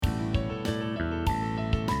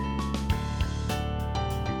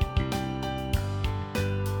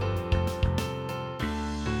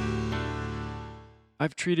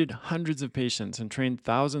I've treated hundreds of patients and trained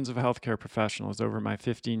thousands of healthcare professionals over my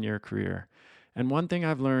 15-year career. And one thing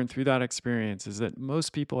I've learned through that experience is that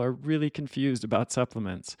most people are really confused about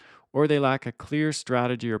supplements, or they lack a clear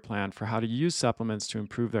strategy or plan for how to use supplements to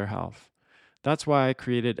improve their health. That's why I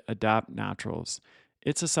created Adapt Naturals.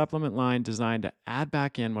 It's a supplement line designed to add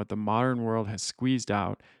back in what the modern world has squeezed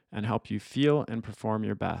out and help you feel and perform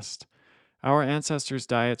your best. Our ancestors'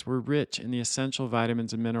 diets were rich in the essential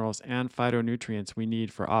vitamins and minerals and phytonutrients we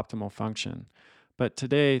need for optimal function. But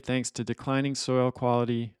today, thanks to declining soil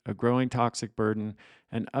quality, a growing toxic burden,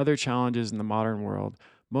 and other challenges in the modern world,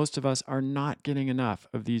 most of us are not getting enough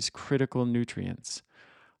of these critical nutrients.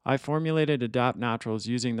 I formulated Adapt Naturals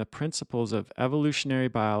using the principles of evolutionary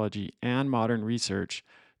biology and modern research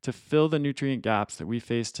to fill the nutrient gaps that we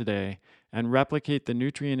face today and replicate the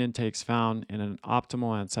nutrient intakes found in an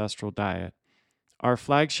optimal ancestral diet. Our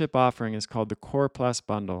flagship offering is called the Core Plus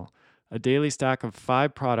Bundle, a daily stack of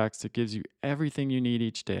 5 products that gives you everything you need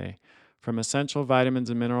each day, from essential vitamins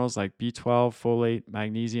and minerals like B12, folate,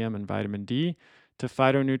 magnesium, and vitamin D, to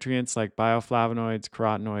phytonutrients like bioflavonoids,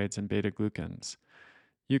 carotenoids, and beta glucans.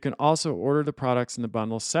 You can also order the products in the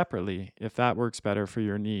bundle separately if that works better for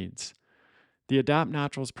your needs. The Adapt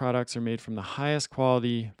Naturals products are made from the highest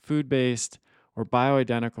quality, food-based, or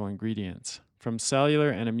bioidentical ingredients. From cellular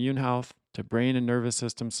and immune health to brain and nervous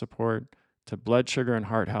system support to blood sugar and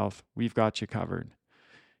heart health, we've got you covered.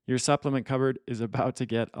 Your supplement cupboard is about to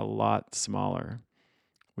get a lot smaller.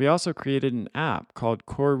 We also created an app called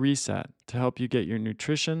Core Reset to help you get your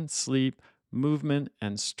nutrition, sleep, movement,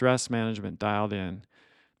 and stress management dialed in.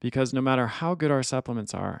 Because no matter how good our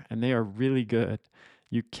supplements are, and they are really good,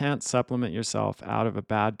 you can't supplement yourself out of a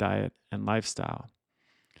bad diet and lifestyle.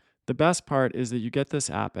 The best part is that you get this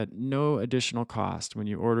app at no additional cost when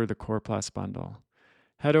you order the Core Plus bundle.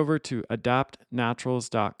 Head over to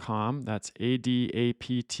adaptnaturals.com, that's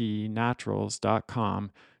ADAPT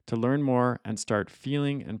naturals.com, to learn more and start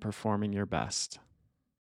feeling and performing your best.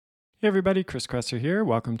 Hey everybody, Chris Kresser here.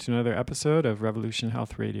 Welcome to another episode of Revolution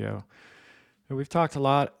Health Radio. We've talked a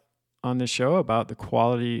lot on this show about the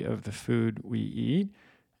quality of the food we eat,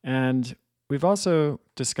 and we've also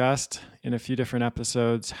discussed in a few different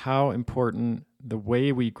episodes how important the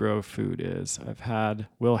way we grow food is. I've had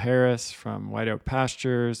Will Harris from White Oak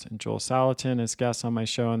Pastures and Joel Salatin as guests on my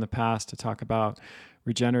show in the past to talk about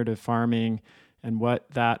regenerative farming and what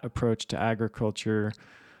that approach to agriculture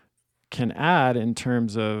can add in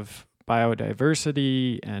terms of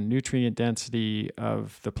biodiversity and nutrient density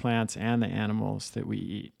of the plants and the animals that we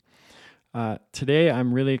eat. Today,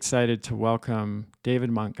 I'm really excited to welcome David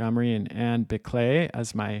Montgomery and Anne Bickley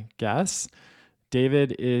as my guests.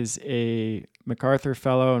 David is a MacArthur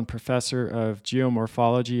Fellow and Professor of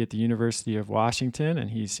Geomorphology at the University of Washington,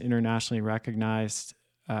 and he's internationally recognized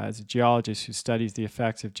as a geologist who studies the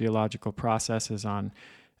effects of geological processes on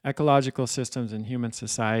ecological systems and human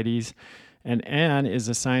societies. And Anne is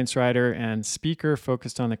a science writer and speaker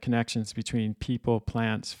focused on the connections between people,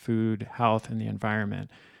 plants, food, health, and the environment.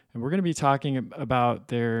 And we're going to be talking about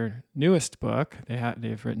their newest book.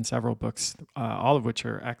 They've written several books, all of which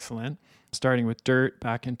are excellent, starting with Dirt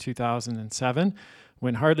back in 2007,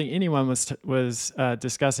 when hardly anyone was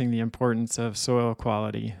discussing the importance of soil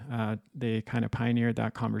quality. They kind of pioneered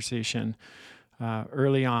that conversation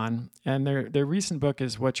early on. And their recent book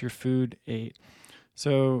is What Your Food Ate.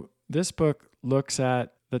 So this book looks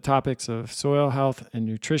at the topics of soil health and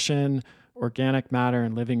nutrition, organic matter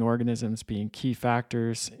and living organisms being key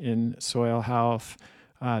factors in soil health,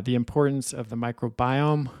 the importance of the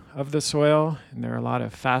microbiome of the soil, and there are a lot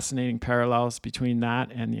of fascinating parallels between that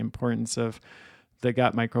and the importance of the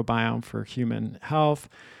gut microbiome for human health,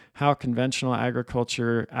 how conventional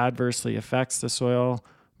agriculture adversely affects the soil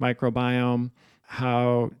microbiome,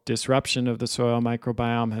 how disruption of the soil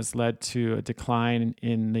microbiome has led to a decline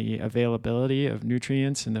in the availability of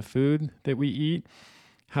nutrients in the food that we eat,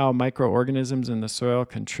 how microorganisms in the soil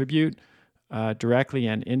contribute directly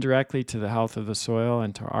and indirectly to the health of the soil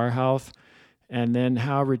and to our health, and then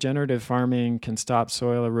how regenerative farming can stop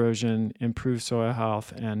soil erosion, improve soil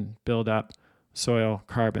health, and build up soil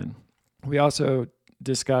carbon. We also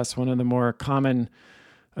discuss one of the more common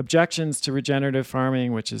objections to regenerative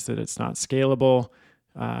farming, which is that it's not scalable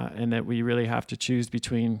and that we really have to choose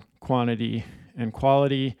between quantity and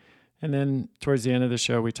quality. And then towards the end of the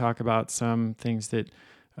show, we talk about some things that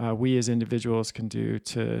we as individuals can do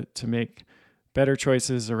to make better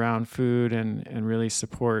choices around food and really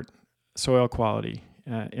support soil quality,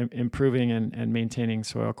 improving and maintaining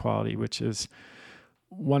soil quality, which is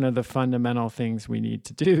one of the fundamental things we need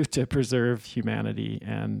to do to preserve humanity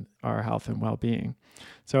and our health and well-being.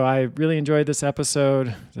 So I really enjoyed this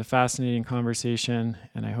episode. It's a fascinating conversation,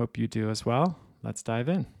 and I hope you do as well. Let's dive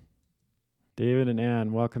in. David and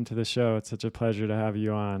Ann, welcome to the show. It's such a pleasure to have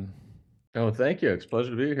you on. Oh, thank you. It's a pleasure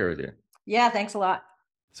to be here with you. Yeah, thanks a lot.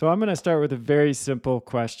 So I'm going to start with a very simple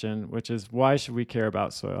question, which is, why should we care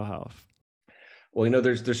about soil health? Well,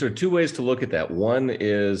 there's sort of two ways to look at that. One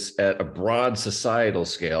is at a broad societal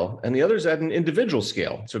scale, and the other is at an individual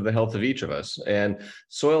scale, sort of the health of each of us. And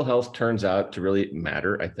soil health turns out to really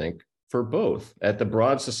matter, I think, for both. At the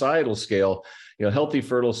broad societal scale, healthy,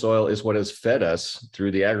 fertile soil is what has fed us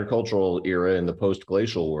through the agricultural era in the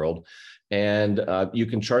post-glacial world. And you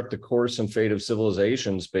can chart the course and fate of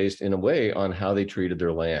civilizations based in a way on how they treated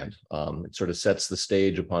their land. It sort of sets the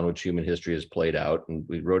stage upon which human history has played out. And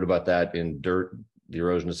we wrote about that in Dirt, the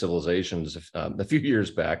Erosion of Civilizations a few years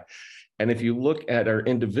back. And if you look at our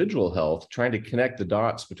individual health, trying to connect the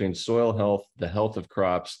dots between soil health, the health of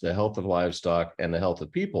crops, the health of livestock, and the health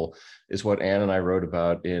of people is what Ann and I wrote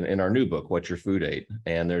about in our new book, What Your Food Ate.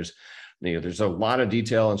 And there's a lot of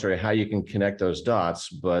detail on sort of how you can connect those dots,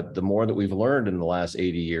 but the more that we've learned in the last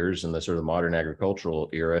 80 years in the sort of modern agricultural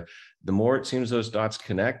era, the more it seems those dots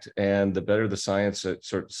connect, and the better the science that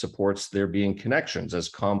sort of supports there being connections, as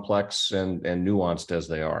complex and nuanced as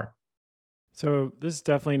they are. So this is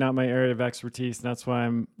definitely not my area of expertise, and that's why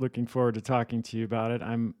I'm looking forward to talking to you about it.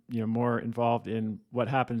 I'm, more involved in what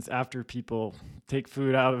happens after people take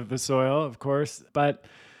food out of the soil, of course, but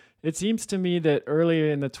it seems to me that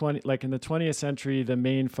earlier in the 20th century, the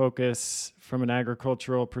main focus from an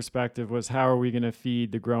agricultural perspective was how are we going to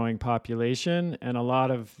feed the growing population? And a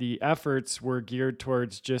lot of the efforts were geared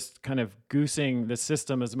towards just kind of goosing the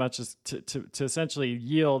system as much as to essentially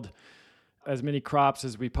yield as many crops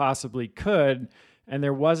as we possibly could. And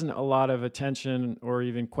there wasn't a lot of attention or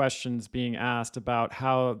even questions being asked about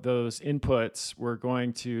how those inputs were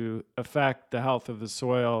going to affect the health of the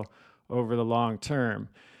soil over the long term.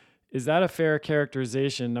 Is that a fair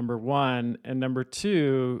characterization, number one? And number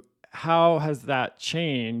two, how has that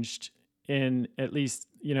changed in at least,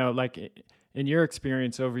 like in your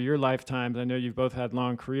experience over your lifetimes? I know you've both had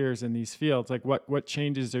long careers in these fields. Like what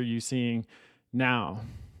changes are you seeing now?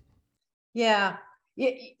 Yeah,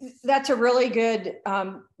 that's a really good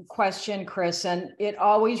question, Chris. And it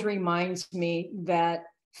always reminds me that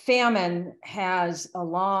famine has a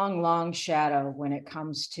long, long shadow when it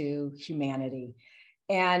comes to humanity.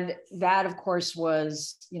 And that, of course,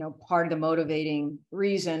 was, part of the motivating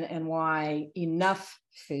reason and why enough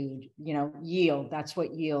food, yield, that's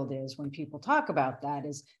what yield is when people talk about that,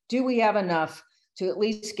 is do we have enough to at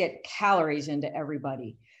least get calories into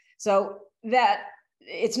everybody? So that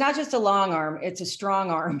it's not just a long arm, it's a strong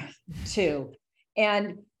arm too.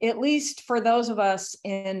 And at least for those of us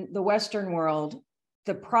in the Western world,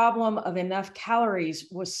 the problem of enough calories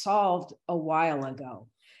was solved a while ago.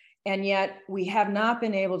 And yet we have not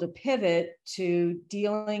been able to pivot to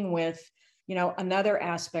dealing with, another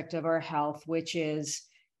aspect of our health, which is,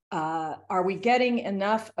 are we getting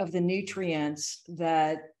enough of the nutrients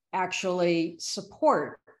that actually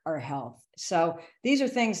support our health? So these are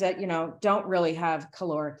things that, don't really have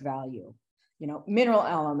caloric value, mineral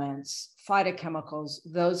elements, phytochemicals,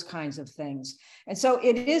 those kinds of things. And so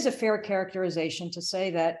it is a fair characterization to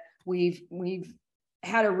say that we've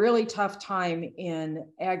had a really tough time in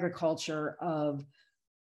agriculture of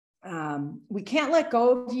we can't let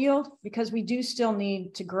go of yield because we do still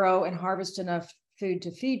need to grow and harvest enough food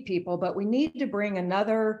to feed people, but we need to bring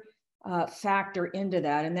another factor into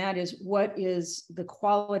that. And that is, what is the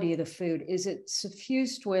quality of the food? Is it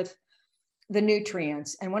suffused with the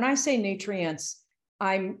nutrients? And when I say nutrients,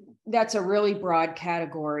 that's a really broad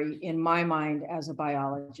category in my mind as a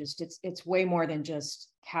biologist. It's way more than just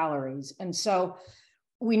calories. And so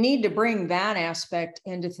we need to bring that aspect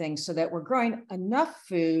into things so that we're growing enough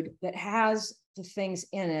food that has the things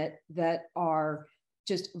in it that are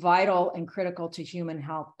just vital and critical to human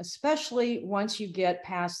health, especially once you get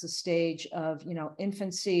past the stage of,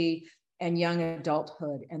 infancy and young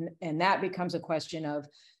adulthood. And that becomes a question of,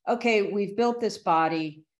 okay, we've built this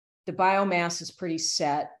body, the biomass is pretty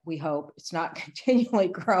set, we hope. It's not continually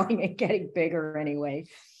growing and getting bigger anyway.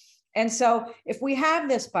 And so if we have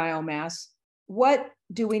this biomass, what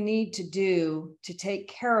do we need to do to take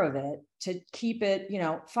care of it, to keep it,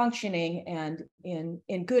 functioning and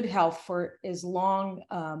in good health for as long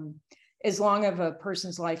of a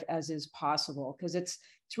person's life as is possible? Because it's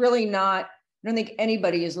really not, I don't think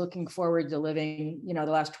anybody is looking forward to living, the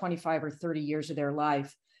last 25 or 30 years of their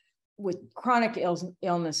life with chronic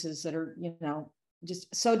illnesses that are,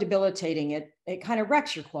 just so debilitating. It kind of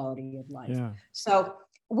wrecks your quality of life. Yeah. So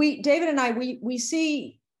David and I, we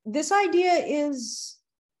see this idea is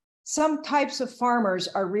some types of farmers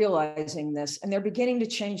are realizing this, and they're beginning to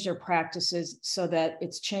change their practices so that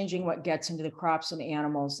it's changing what gets into the crops and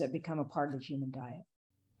animals that become a part of the human diet.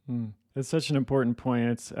 That's such an important point.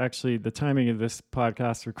 It's actually the timing of this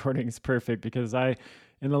podcast recording is perfect because in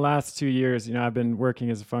the last 2 years, I've been working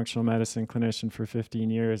as a functional medicine clinician for 15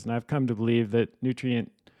 years, and I've come to believe that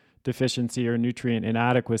nutrient deficiency or nutrient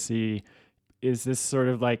inadequacy is this sort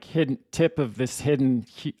of like hidden tip of this hidden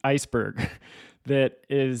iceberg that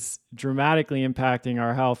is dramatically impacting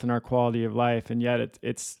our health and our quality of life. And yet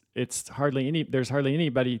there's hardly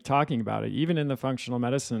anybody talking about it, even in the functional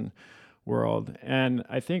medicine world. And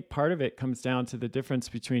I think part of it comes down to the difference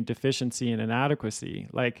between deficiency and inadequacy.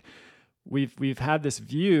 Like we've had this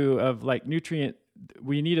view of like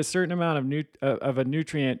we need a certain amount of a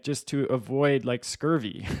nutrient just to avoid like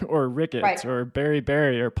scurvy or rickets, right, or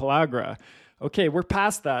beriberi or pellagra. Okay, we're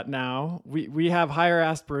past that now. We have higher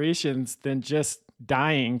aspirations than just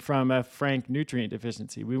dying from a frank nutrient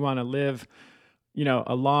deficiency. We want to live,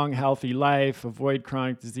 a long, healthy life, avoid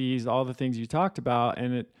chronic disease, all the things you talked about.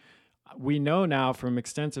 And we know now from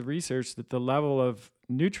extensive research that the level of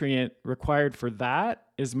nutrient required for that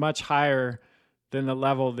is much higher than the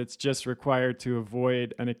level that's just required to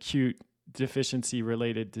avoid an acute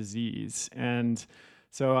deficiency-related disease. And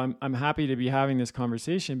so I'm happy to be having this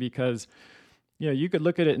conversation because you could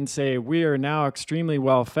look at it and say, we are now extremely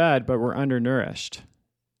well fed, but we're undernourished.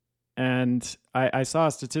 And I saw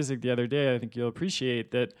a statistic the other day, I think you'll appreciate,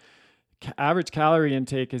 that average calorie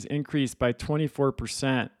intake has increased by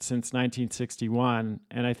 24% since 1961.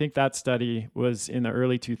 And I think that study was in the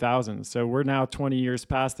early 2000s. So we're now 20 years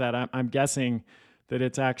past that. I'm guessing that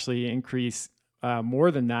it's actually increased more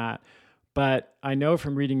than that. But I know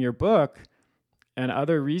from reading your book and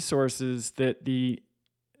other resources that the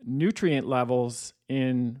nutrient levels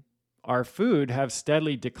in our food have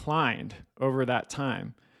steadily declined over that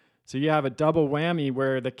time. So you have a double whammy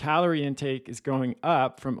where the calorie intake is going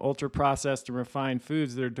up from ultra-processed and refined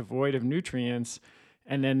foods that are devoid of nutrients,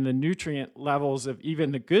 and then the nutrient levels of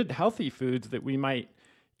even the good, healthy foods that we might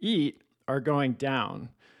eat are going down.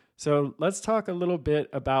 So let's talk a little bit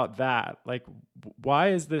about that. Like, why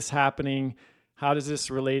is this happening? How does this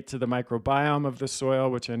relate to the microbiome of the soil,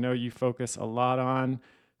 which I know you focus a lot on?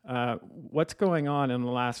 What's going on in the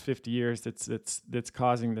last 50 years that's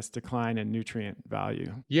causing this decline in nutrient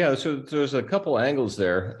value? Yeah, so there's a couple angles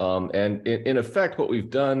there, and in effect, what we've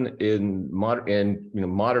done in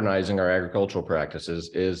modernizing our agricultural practices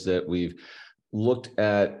is that we've looked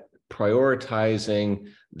at prioritizing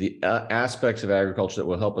the aspects of agriculture that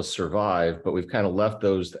will help us survive, but we've kind of left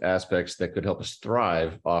those aspects that could help us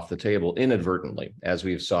thrive off the table inadvertently, as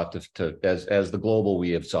we've sought as the global we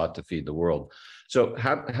have sought to feed the world. So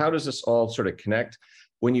how does this all sort of connect?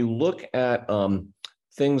 When you look at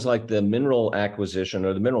things like the mineral acquisition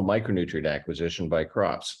or the mineral micronutrient acquisition by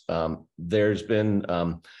crops, there's been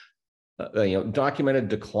documented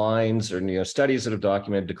declines or studies that have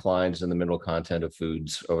documented declines in the mineral content of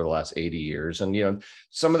foods over the last 80 years. And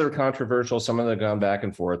some of them are controversial, some of them have gone back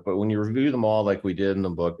and forth, but when you review them all like we did in the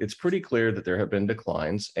book, it's pretty clear that there have been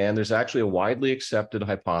declines, and there's actually a widely accepted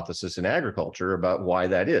hypothesis in agriculture about why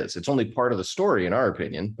that is. It's only part of the story in our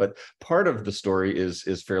opinion, but part of the story is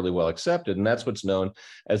fairly well accepted, and that's what's known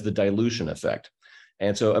as the dilution effect.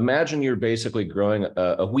 And so imagine you're basically growing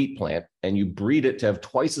a wheat plant and you breed it to have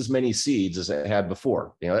twice as many seeds as it had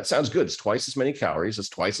before. That sounds good. It's twice as many calories, it's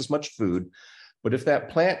twice as much food. But if that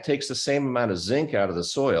plant takes the same amount of zinc out of the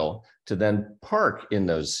soil to then park in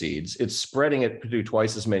those seeds, it's spreading it to do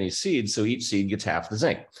twice as many seeds. So each seed gets half the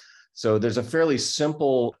zinc. So there's a fairly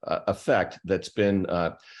simple effect that's been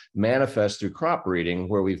manifest through crop breeding,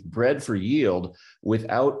 where we've bred for yield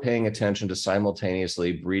without paying attention to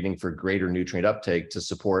simultaneously breeding for greater nutrient uptake to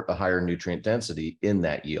support a higher nutrient density in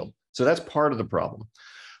that yield. So that's part of the problem.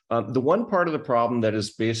 The one part of the problem that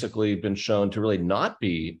has basically been shown to really not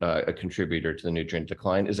be a contributor to the nutrient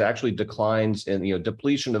decline is actually declines in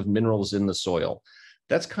depletion of minerals in the soil.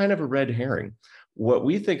 That's kind of a red herring. What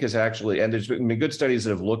we think is actually, and there's been good studies that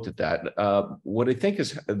have looked at that, what I think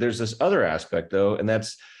is there's this other aspect though, and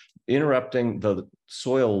that's interrupting the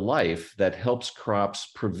soil life that helps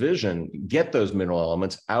crops get those mineral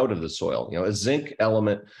elements out of the soil. A zinc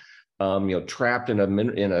element trapped in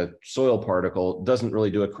a soil particle doesn't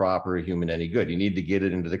really do a crop or a human any good. You need to get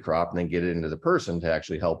it into the crop and then get it into the person to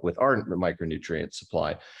actually help with our micronutrient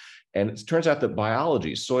supply. And it turns out that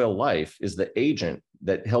biology, soil life, is the agent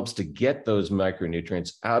that helps to get those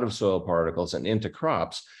micronutrients out of soil particles and into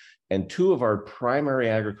crops. And two of our primary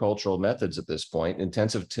agricultural methods at this point,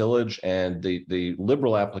 intensive tillage and the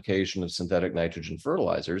liberal application of synthetic nitrogen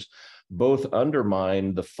fertilizers, both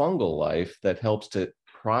undermine the fungal life that helps to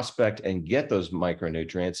prospect and get those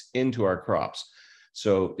micronutrients into our crops.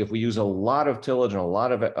 So if we use a lot of tillage and a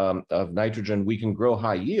lot of nitrogen, we can grow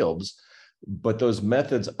high yields, but those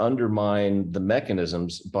methods undermine the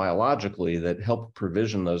mechanisms biologically that help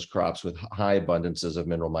provision those crops with high abundances of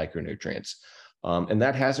mineral micronutrients. And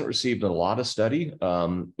that hasn't received a lot of study.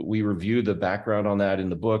 We review the background on that in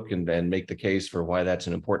the book and make the case for why that's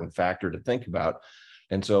an important factor to think about.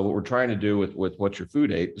 And so what we're trying to do with What's Your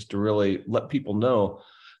Food Ate is to really let people know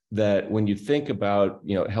that when you think about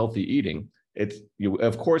healthy eating,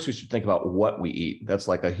 of course we should think about what we eat. That's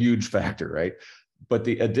like a huge factor, right? But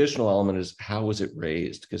the additional element is how was it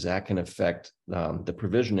raised? Because that can affect the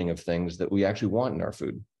provisioning of things that we actually want in our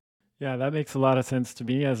food. Yeah, that makes a lot of sense to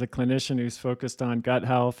me as a clinician who's focused on gut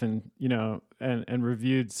health and, and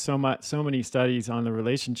reviewed so many studies on the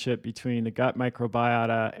relationship between the gut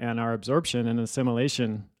microbiota and our absorption and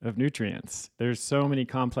assimilation of nutrients. There's so many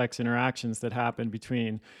complex interactions that happen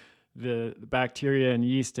between the bacteria and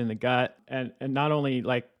yeast in the gut, and not only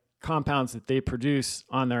like compounds that they produce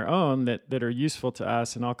on their own that are useful to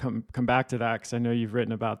us, and I'll come back to that because I know you've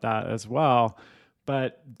written about that as well,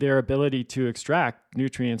 but their ability to extract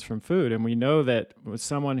nutrients from food. And we know that with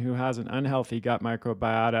someone who has an unhealthy gut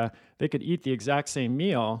microbiota, they could eat the exact same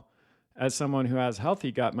meal as someone who has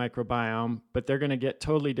healthy gut microbiome, but they're going to get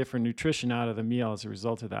totally different nutrition out of the meal as a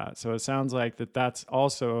result of that. So it sounds like that's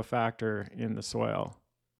also a factor in the soil.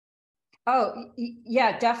 Oh,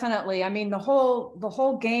 yeah, definitely. I mean, the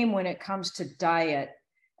whole game when it comes to diet,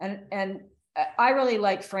 and I really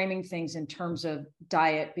like framing things in terms of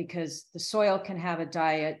diet because the soil can have a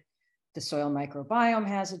diet. The soil microbiome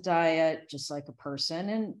has a diet, just like a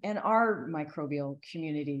person and our microbial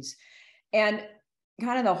communities. And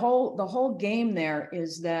kind of the whole game there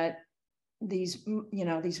is that these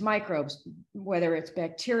microbes, whether it's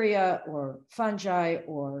bacteria or fungi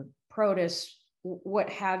or protists, what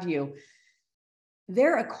have you,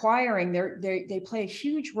 they're acquiring, they play a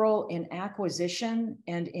huge role in acquisition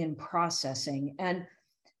and in processing. And,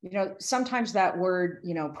 sometimes that word,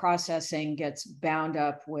 processing gets bound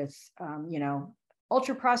up with,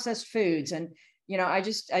 ultra processed foods. And, I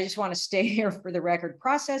just want to stay here for the record.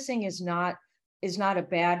 Processing is not a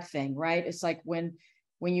bad thing, right? It's like when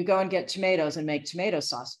you go and get tomatoes and make tomato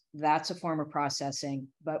sauce, that's a form of processing,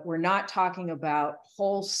 but we're not talking about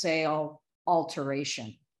wholesale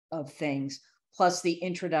alteration of things, plus the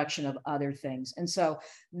introduction of other things. And so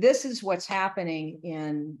this is what's happening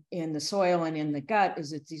in the soil and in the gut, is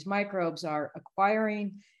that these microbes are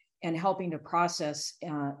acquiring and helping to process,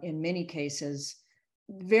 in many cases,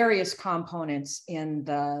 various components in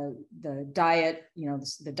the diet,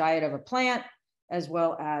 the diet of a plant, as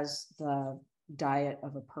well as the diet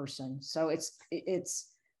of a person. So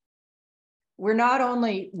we're not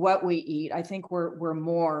only what we eat. I think we're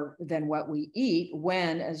more than what we eat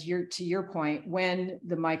when, to your point, when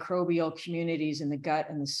the microbial communities in the gut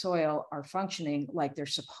and the soil are functioning like they're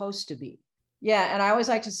supposed to be. Yeah. And I always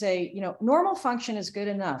like to say, normal function is good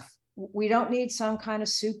enough. We don't need some kind of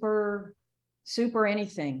super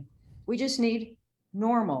anything. We just need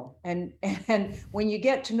normal. And when you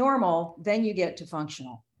get to normal, then you get to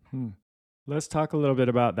functional. Let's talk a little bit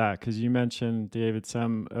about that, because you mentioned, David,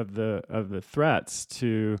 some of the threats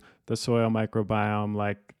to the soil microbiome,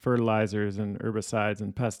 like fertilizers and herbicides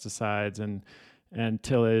and pesticides and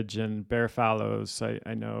tillage and bare fallows.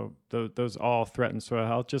 I know those all threaten soil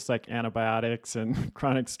health, just like antibiotics and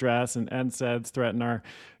chronic stress and NSAIDs threaten our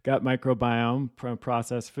gut microbiome from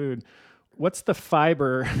processed food. What's the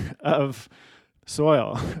fiber of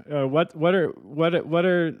soil? What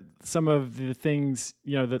are some of the things,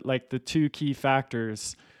 that like the two key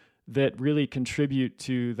factors that really contribute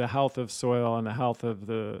to the health of soil and the health of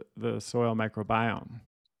the soil microbiome?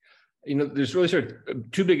 There's really sort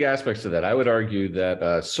of two big aspects to that. I would argue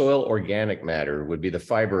that soil organic matter would be the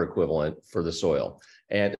fiber equivalent for the soil.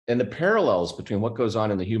 And the parallels between what goes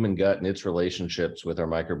on in the human gut and its relationships with our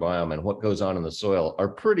microbiome and what goes on in the soil are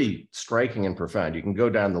pretty striking and profound. You can go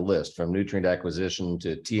down the list from nutrient acquisition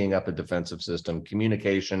to teeing up a defensive system,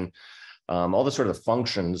 communication, all the sort of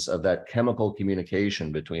functions of that chemical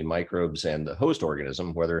communication between microbes and the host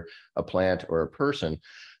organism, whether a plant or a person,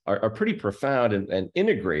 are pretty profound and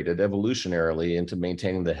integrated evolutionarily into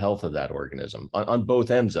maintaining the health of that organism on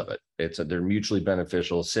both ends of it. They're mutually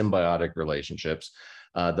beneficial, symbiotic relationships.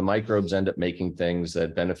 The microbes end up making things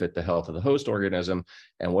that benefit the health of the host organism.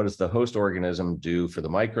 And what does the host organism do for the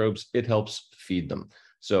microbes? It helps feed them.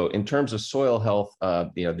 So in terms of soil health,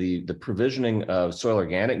 the provisioning of soil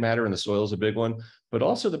organic matter in the soil is a big one, but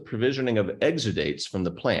also the provisioning of exudates from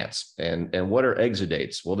the plants. And what are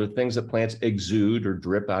exudates? Well, they're things that plants exude or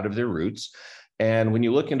drip out of their roots. And when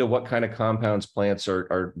you look into what kind of compounds plants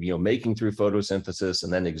are making through photosynthesis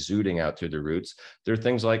and then exuding out through the roots, there are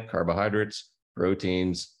things like carbohydrates,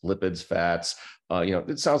 proteins, lipids, fats.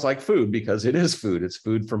 It sounds like food because it is food. It's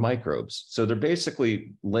food for microbes. So they're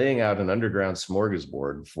basically laying out an underground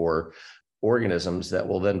smorgasbord for organisms that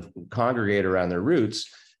will then congregate around their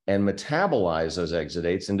roots and metabolize those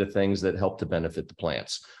exudates into things that help to benefit the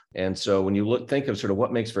plants. And so when you think of sort of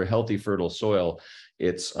what makes for a healthy, fertile soil,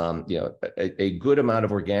 it's a good amount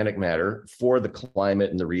of organic matter for the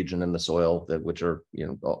climate and the region and the soil, which are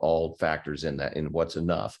all factors in that, in what's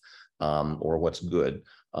enough or what's good.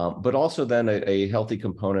 But also then a healthy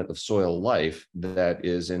component of soil life that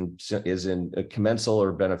is in commensal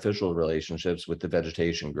or beneficial relationships with the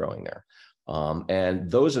vegetation growing there. And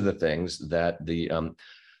those are the things that the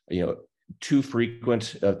too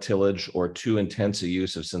frequent tillage or too intense a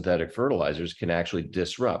use of synthetic fertilizers can actually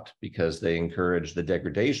disrupt, because they encourage the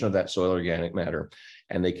degradation of that soil organic matter,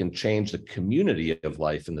 and they can change the community of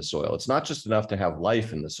life in the soil. It's not just enough to have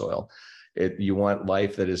life in the soil. You want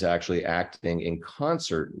life that is actually acting in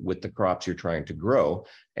concert with the crops you're trying to grow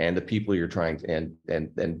and the people you're trying to,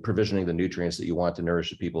 and provisioning the nutrients that you want to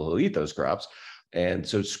nourish the people who eat those crops. And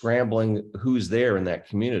so scrambling who's there in that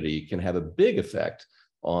community can have a big effect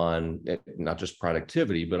on not just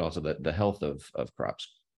productivity, but also the health of crops.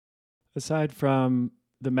 Aside from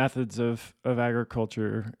the methods of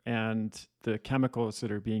agriculture and the chemicals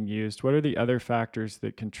that are being used, what are the other factors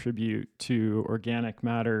that contribute to organic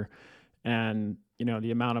matter and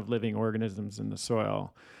the amount of living organisms in the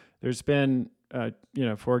soil? There's been,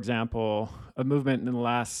 for example, a movement in the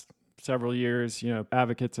last several years,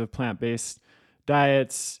 advocates of plant-based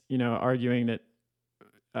diets, arguing that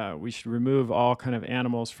we should remove all kind of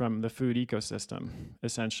animals from the food ecosystem,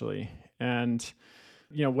 essentially. And,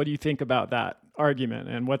 what do you think about that argument?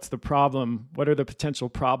 And what's the problem? What are the potential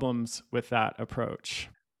problems with that approach?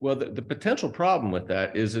 Well, the potential problem with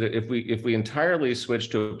that is that if we entirely switch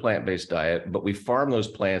to a plant-based diet, but we farm those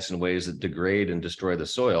plants in ways that degrade and destroy the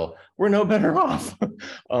soil, we're no better off.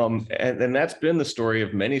 And that's been the story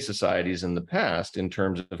of many societies in the past in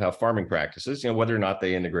terms of how farming practices, whether or not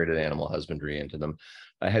they integrated animal husbandry into them,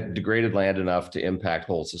 had degraded land enough to impact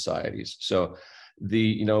whole societies. So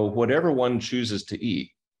whatever one chooses to eat,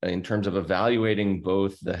 in terms of evaluating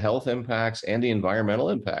both the health impacts and the environmental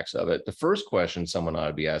impacts of it, the first question someone ought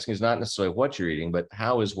to be asking is not necessarily what you're eating, but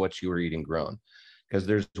how is what you are eating grown? Because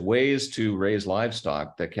there's ways to raise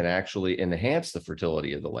livestock that can actually enhance the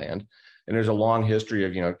fertility of the land. And there's a long history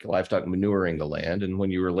of, livestock manuring the land. And when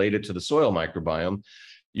you relate it to the soil microbiome,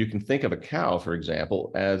 you can think of a cow, for example,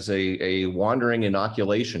 as a wandering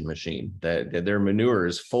inoculation machine, that their manure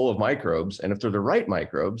is full of microbes. And if they're the right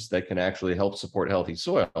microbes that can actually help support healthy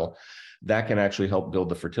soil, that can actually help build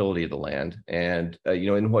the fertility of the land. And,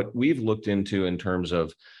 in what we've looked into in terms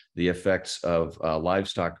of the effects of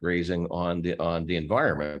livestock grazing on the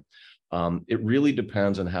environment, it really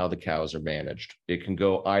depends on how the cows are managed. It can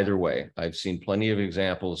go either way. I've seen plenty of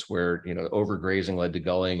examples where, overgrazing led to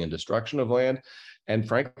gulling and destruction of land. And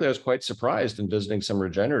frankly, I was quite surprised in visiting some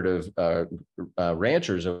regenerative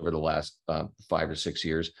ranchers over the last 5 or 6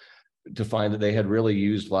 years to find that they had really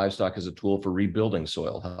used livestock as a tool for rebuilding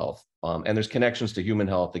soil health. And there's connections to human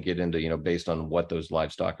health that get into, based on what those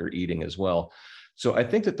livestock are eating as well. So I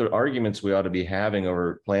think that the arguments we ought to be having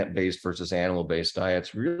over plant-based versus animal-based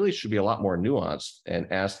diets really should be a lot more nuanced and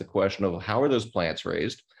ask the question of how are those plants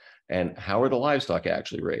raised? And how are the livestock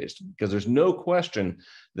actually raised? Because there's no question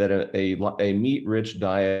that a meat-rich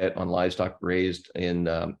diet on livestock raised in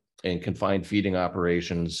confined feeding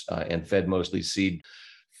operations and fed mostly seed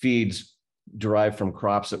feeds derived from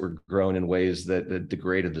crops that were grown in ways that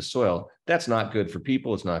degraded the soil, that's not good for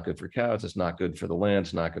people. It's not good for cows. It's not good for the land.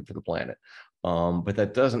 It's not good for the planet. But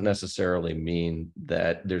that doesn't necessarily mean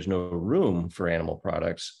that there's no room for animal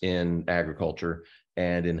products in agriculture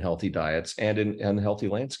and in healthy diets and in healthy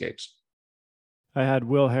landscapes. I had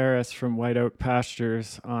Will Harris from White Oak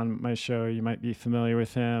Pastures on my show. You might be familiar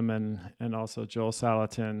with him, and also Joel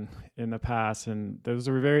Salatin in the past. And those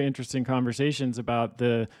were very interesting conversations about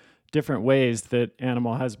the different ways that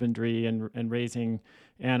animal husbandry and raising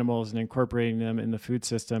animals and incorporating them in the food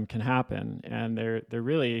system can happen. And they're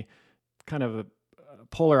really kind of a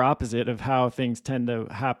polar opposite of how things tend to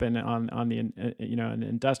happen on the in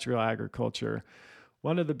industrial agriculture.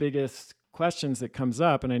 One of the biggest questions that comes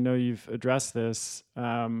up, and I know you've addressed this,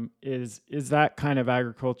 is that kind of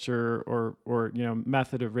agriculture or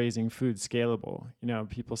method of raising food scalable?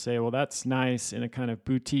 People say, well, that's nice in a kind of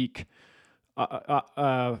boutique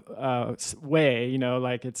way,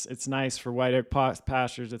 like it's nice for White Oak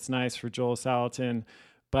Pastures, it's nice for Joel Salatin,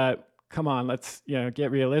 but come on, let's get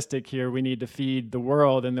realistic here. We need to feed the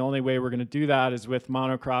world, and the only way we're going to do that is with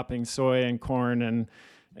monocropping soy and corn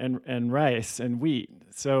and rice and wheat.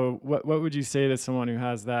 So what would you say to someone who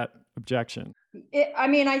has that objection?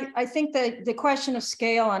 I think that the question of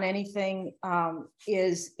scale on anything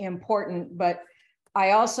is important, but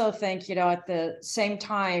I also think, at the same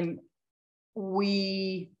time,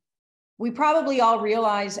 we probably all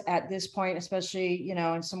realize at this point, especially,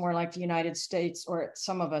 in somewhere like the United States, or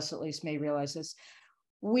some of us at least may realize this,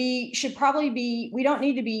 we don't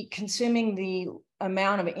need to be consuming the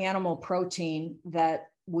amount of animal protein that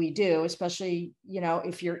we do, especially,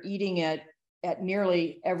 if you're eating it at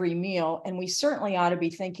nearly every meal. And we certainly ought to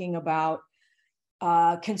be thinking about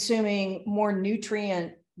consuming more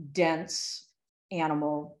nutrient dense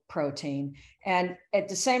animal protein. And at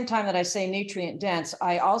the same time that I say nutrient dense,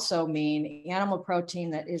 I also mean animal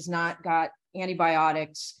protein that is not got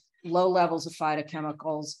antibiotics, low levels of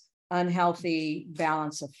phytochemicals, unhealthy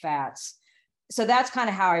balance of fats. So that's kind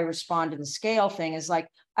of how I respond to the scale thing, is like,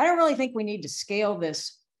 I don't really think we need to scale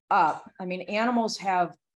this up. I mean, animals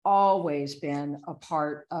have always been a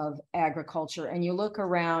part of agriculture. And you look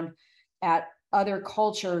around at other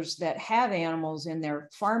cultures that have animals in their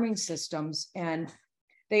farming systems, and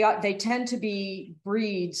they tend to be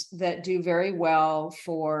breeds that do very well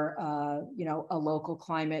for a local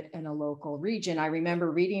climate and a local region. I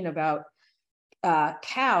remember reading about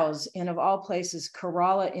cows in, of all places,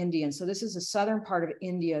 Kerala, India. So this is a southern part of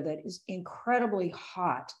India that is incredibly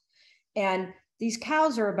hot, and these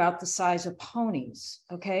cows are about the size of ponies.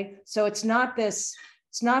 Okay, so it's not this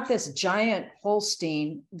giant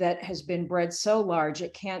Holstein that has been bred so large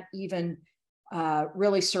it can't even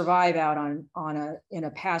really survive out in a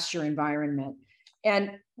pasture environment.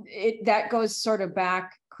 And that goes sort of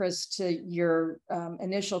back, Chris, to your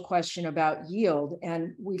initial question about yield.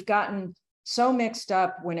 And we've gotten so mixed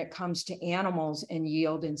up when it comes to animals and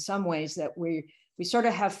yield in some ways that we sort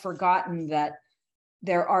of have forgotten that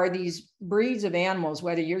there are these breeds of animals,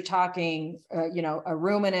 whether you're talking, a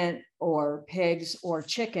ruminant or pigs or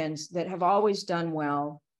chickens, that have always done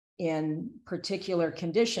well in particular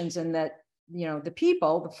conditions, and that, the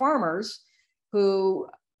people, the farmers who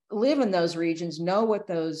live in those regions know what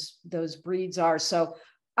those breeds are. So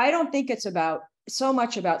I don't think it's so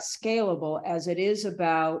much about scalable as it is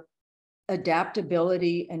about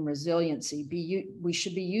adaptability and resiliency. We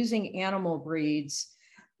should be using animal breeds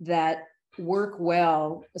that work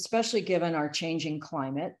well, especially given our changing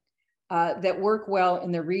climate, that work well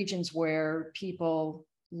in the regions where people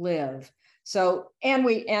live. So,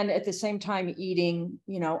 and at the same time eating,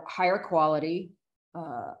 higher quality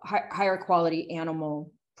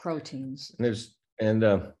animal proteins.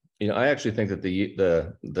 I actually think that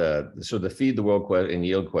the sort of the feed the world and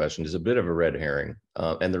yield question is a bit of a red herring.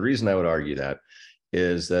 And the reason I would argue that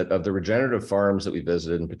is that of the regenerative farms that we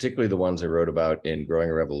visited, and particularly the ones I wrote about in Growing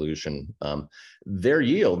a Revolution, their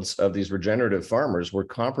yields of these regenerative farmers were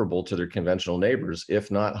comparable to their conventional neighbors, if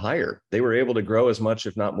not higher. They were able to grow as much,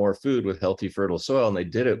 if not more, food with healthy, fertile soil, and they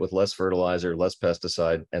did it with less fertilizer, less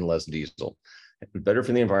pesticide, and less diesel. Better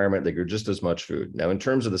for the environment. They grew just as much food. Now, in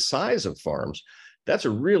terms of the size of farms, that's a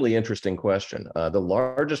really interesting question. The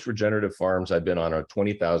largest regenerative farms I've been on are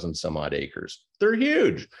 20,000 some odd acres. They're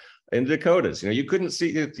huge. In the Dakotas, you couldn't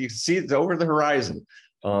see it, you see it over the horizon.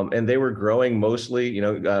 And they were growing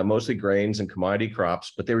mostly grains and commodity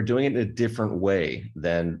crops, but they were doing it in a different way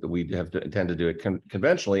than we tend to do it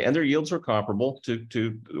conventionally. And their yields were comparable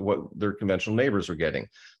to what their conventional neighbors were getting.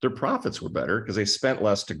 Their profits were better because they spent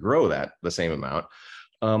less to grow the same amount.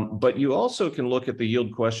 But you also can look at the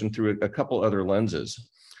yield question through a couple other lenses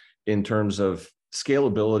in terms of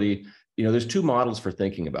scalability. There's two models for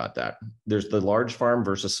thinking about that. There's the large farm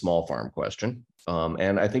versus small farm question.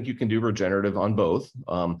 And I think you can do regenerative on both.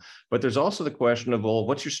 But there's also the question of, well,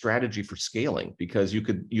 what's your strategy for scaling? Because you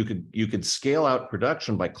could scale out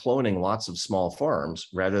production by cloning lots of small farms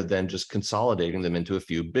rather than just consolidating them into a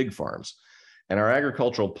few big farms. And our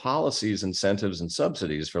agricultural policies, incentives, and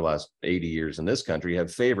subsidies for the last 80 years in this country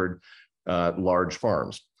have favored large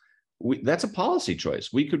farms. That's a policy choice.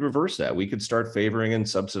 We could reverse that. We could start favoring and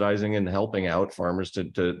subsidizing and helping out farmers to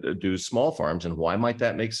do small farms. And why might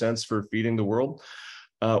that make sense for feeding the world?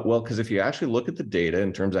 Well, because if you actually look at the data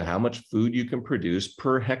in terms of how much food you can produce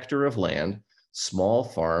per hectare of land, small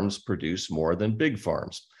farms produce more than big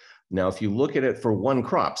farms. Now, if you look at it for one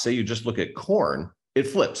crop, say you just look at corn, it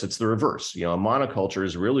flips. It's the reverse. A monoculture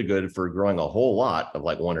is really good for growing a whole lot of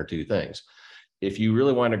like one or two things. If you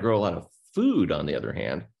really want to grow a lot of food, on the other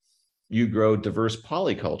hand, you grow diverse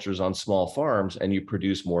polycultures on small farms and you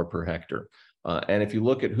produce more per hectare. And if you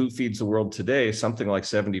look at who feeds the world today, something like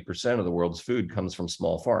 70% of the world's food comes from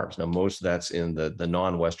small farms. Now, most of that's in the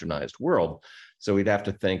non-Westernized world. So we'd have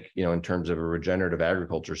to think, in terms of a regenerative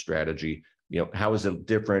agriculture strategy, how is it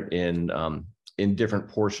different in different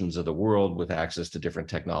portions of the world with access to different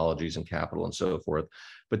technologies and capital and so forth.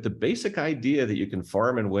 But the basic idea that you can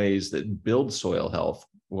farm in ways that build soil health,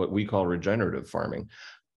 what we call regenerative farming,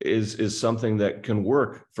 is something that can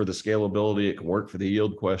work for the scalability. It can work for the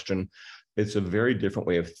yield question. It's a very different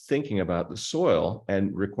way of thinking about the soil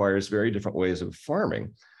and requires very different ways of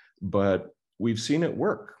farming, but we've seen it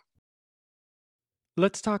work.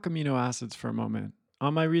 Let's talk amino acids for a moment.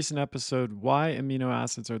 On my recent episode, Why Amino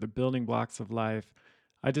Acids Are the Building Blocks of Life,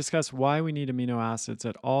 I discuss why we need amino acids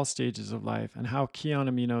at all stages of life and how Kion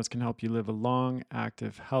Aminos can help you live a long,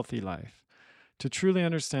 active, healthy life. To truly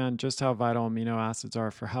understand just how vital amino acids are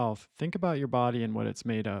for health, think about your body and what it's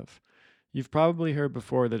made of. You've probably heard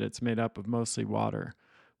before that it's made up of mostly water.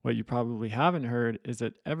 What you probably haven't heard is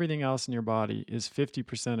that everything else in your body is 50%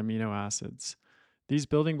 amino acids. These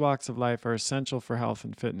building blocks of life are essential for health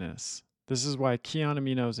and fitness. This is why Kion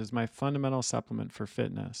Aminos is my fundamental supplement for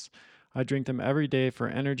fitness. I drink them every day for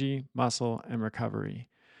energy, muscle, and recovery.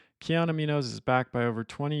 Kion Aminos is backed by over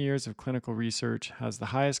 20 years of clinical research, has the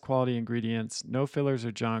highest quality ingredients, no fillers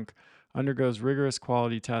or junk, undergoes rigorous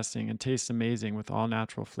quality testing, and tastes amazing with all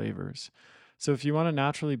natural flavors. So if you want to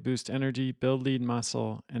naturally boost energy, build lean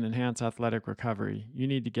muscle, and enhance athletic recovery, you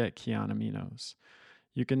need to get Kion Aminos.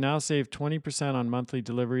 You can now save 20% on monthly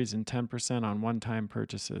deliveries and 10% on one-time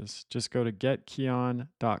purchases. Just go to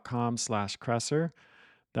getkion.com/Kresser.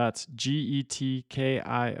 That's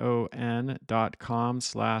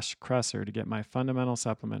GETKION.com/Kresser to get my fundamental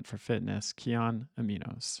supplement for fitness, Kion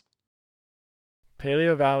Aminos.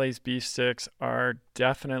 Paleo Valley's beef sticks are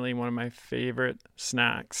definitely one of my favorite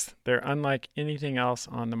snacks. They're unlike anything else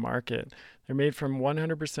on the market. They're made from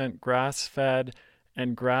 100% grass-fed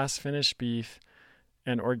and grass-finished beef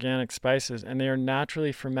and organic spices, and they are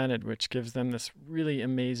naturally fermented, which gives them this really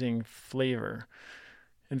amazing flavor.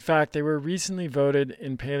 In fact, they were recently voted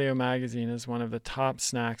in Paleo Magazine as one of the top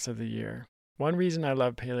snacks of the year. One reason I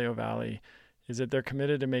love Paleo Valley is that they're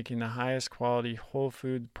committed to making the highest quality whole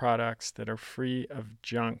food products that are free of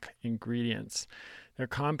junk ingredients. They're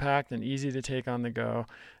compact and easy to take on the go,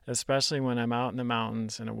 especially when I'm out in the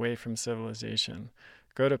mountains and away from civilization.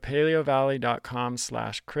 Go to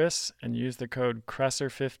paleovalley.com/Chris and use the code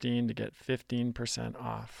Kresser15 to get 15%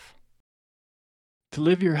 off. To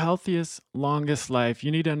live your healthiest, longest life,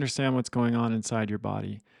 you need to understand what's going on inside your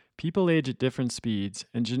body. People age at different speeds,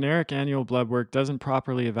 and generic annual blood work doesn't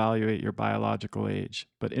properly evaluate your biological age,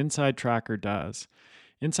 but Inside Tracker does.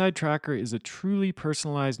 Inside Tracker is a truly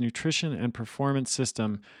personalized nutrition and performance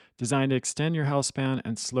system designed to extend your health span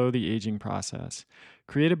and slow the aging process.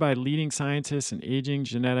 Created by leading scientists in aging,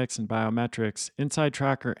 genetics, and biometrics, Inside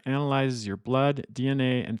Tracker analyzes your blood,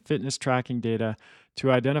 DNA, and fitness tracking data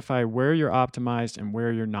to identify where you're optimized and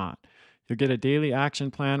where you're not. You'll get a daily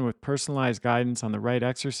action plan with personalized guidance on the right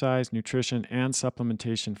exercise, nutrition, and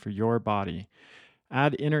supplementation for your body.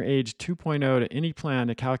 Add Inner Age 2.0 to any plan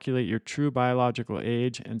to calculate your true biological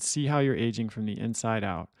age and see how you're aging from the inside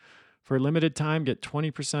out. For a limited time, get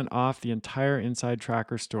 20% off the entire Inside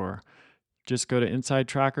Tracker store. Just go to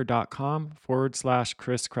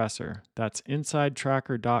insidetracker.com/Chris Kresser. That's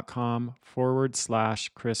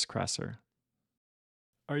insidetracker.com/Chris Kresser.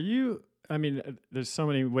 There's so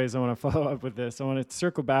many ways I want to follow up with this. I want to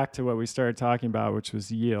circle back to what we started talking about, which was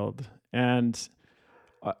yield. And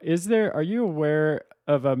are you aware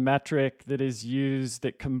of a metric that is used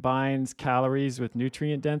that combines calories with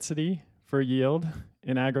nutrient density for yield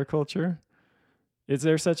in agriculture? Is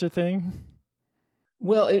there such a thing?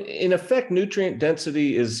 Well, in effect, nutrient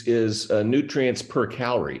density is nutrients per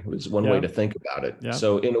calorie is one way to think about it. Yeah.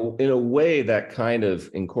 So in a way that kind of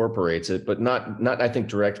incorporates it, but not I think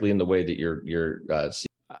directly in the way that you're.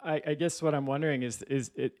 I guess what I'm wondering is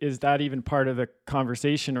that even part of the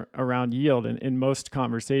conversation around yield in most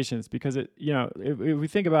conversations? Because if we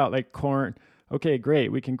think about like corn, okay,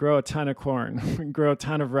 great, we can grow a ton of corn, we can grow a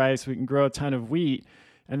ton of rice, we can grow a ton of wheat.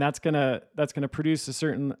 And that's gonna produce a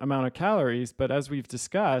certain amount of calories. But as we've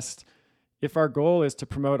discussed, if our goal is to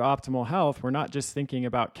promote optimal health, we're not just thinking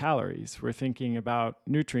about calories. We're thinking about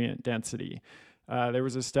nutrient density. There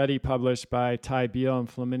was a study published by Ty Beal and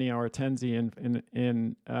Flaminio Ortenzi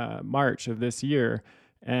in March of this year,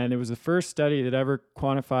 And it was the first study that ever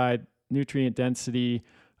quantified nutrient density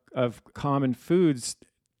of common foods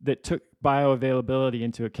that took bioavailability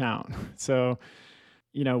into account. So,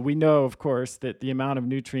 we know, of course, that the amount of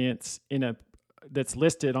nutrients that's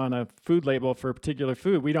listed on a food label for a particular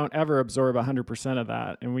food, we don't ever absorb 100% of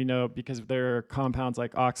that. And we know because there are compounds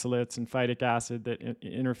like oxalates and phytic acid that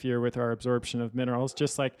interfere with our absorption of minerals,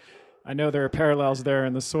 just like I know there are parallels there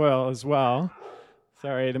in the soil as well.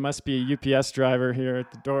 Sorry, there must be a UPS driver here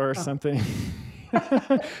at the door or something.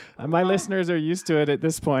 My listeners are used to it at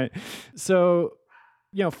this point. So,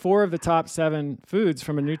 4 of the top 7 foods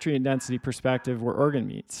from a nutrient density perspective were organ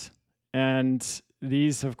meats. And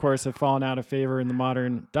these, of course, have fallen out of favor in the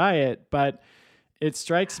modern diet. But it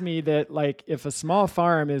strikes me that, like, if a small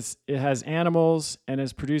farm it has animals and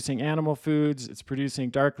is producing animal foods, it's producing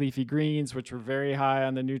dark leafy greens, which were very high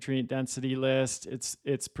on the nutrient density list.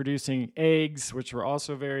 It's producing eggs, which were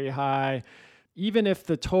also very high. Even if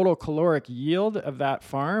the total caloric yield of that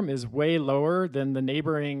farm is way lower than the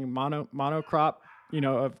neighboring monocrop,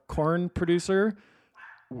 of corn producer,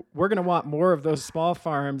 we're going to want more of those small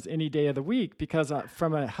farms any day of the week, because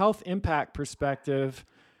from a health impact perspective,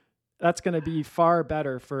 that's going to be far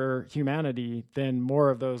better for humanity than more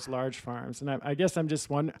of those large farms. And I guess I'm just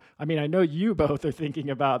wondering, I know you both are thinking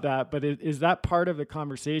about that, but is that part of the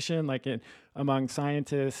conversation, like among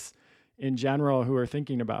scientists in general who are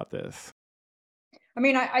thinking about this?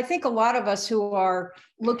 I think a lot of us who are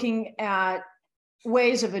looking at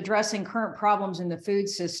ways of addressing current problems in the food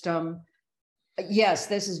system, yes,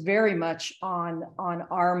 this is very much on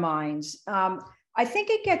our minds. I think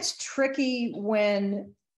it gets tricky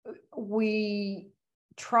when we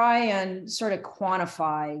try and sort of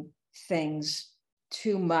quantify things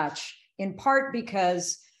too much, in part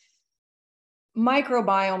because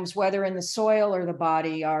microbiomes, whether in the soil or the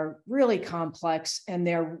body, are really complex and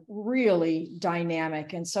they're really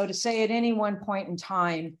dynamic. And so to say at any one point in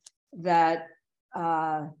time that,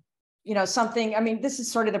 something, this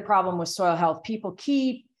is sort of the problem with soil health. People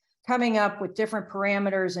keep coming up with different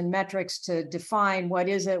parameters and metrics to define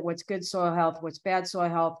what's good soil health, what's bad soil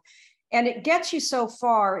health. And it gets you so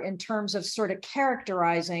far in terms of sort of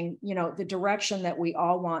characterizing, the direction that we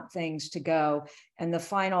all want things to go and the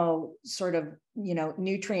final sort of,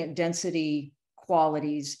 nutrient density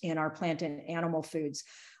qualities in our plant and animal foods.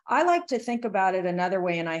 I like to think about it another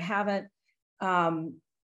way, and I haven't,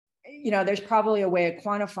 there's probably a way of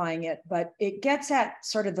quantifying it, but it gets at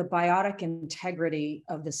sort of the biotic integrity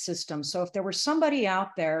of the system. So if there were somebody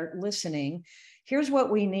out there listening, here's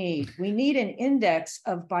what we need. We need an index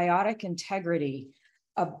of biotic integrity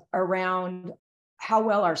around how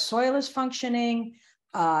well our soil is functioning,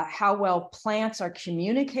 how well plants are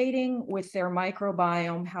communicating with their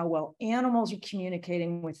microbiome, how well animals are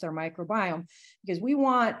communicating with their microbiome, because we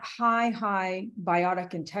want high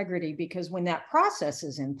biotic integrity, because when that process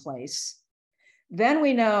is in place, then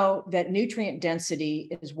we know that nutrient density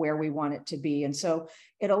is where we want it to be. And so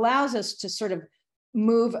it allows us to sort of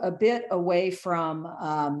move a bit away from,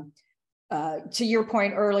 to your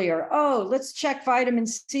point earlier, let's check vitamin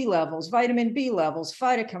C levels, vitamin B levels,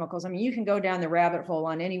 phytochemicals. You can go down the rabbit hole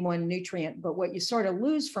on any one nutrient, but what you sort of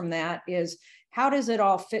lose from that is how does it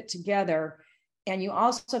all fit together? And you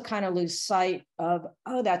also kind of lose sight of,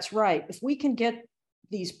 that's right. If we can get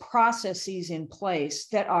these processes in place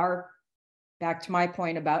that are, back to my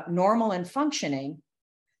point about normal and functioning,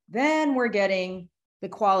 then we're getting the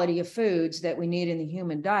quality of foods that we need in the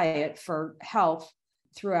human diet for health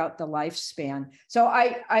throughout the lifespan. So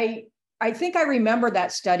I think I remember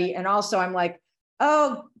that study. And also I'm like,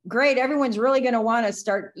 oh, great. Everyone's really going to want to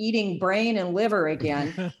start eating brain and liver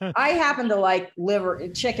again. I happen to like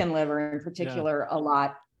chicken liver in particular, a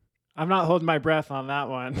lot. I'm not holding my breath on that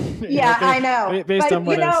one. Yeah, I know. Based on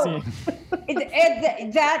what I've seen.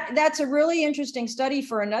 That's a really interesting study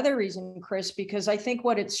for another reason, Chris, because I think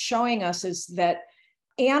what it's showing us is that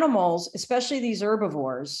animals, especially these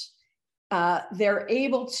herbivores, they're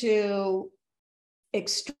able to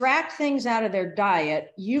extract things out of their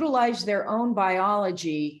diet, utilize their own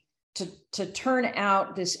biology to turn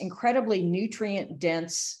out this incredibly nutrient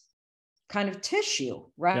dense kind of tissue,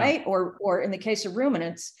 right? Yeah. Or in the case of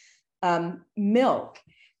ruminants, milk.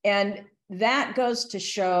 And that goes to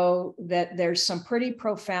show that there's some pretty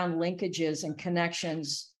profound linkages and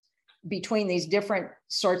connections between these different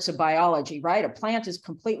sorts of biology, right? A plant is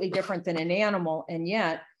completely different than an animal, and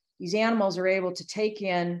yet these animals are able to take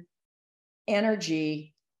in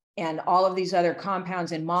energy and all of these other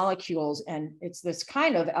compounds and molecules. And it's this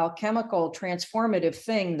kind of alchemical transformative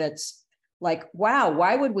thing that's like, wow,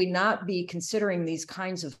 why would we not be considering these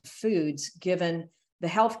kinds of foods given the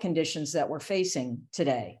health conditions that we're facing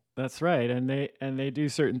today. That's right. And they do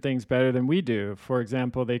certain things better than we do. For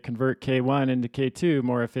example, they convert K1 into K2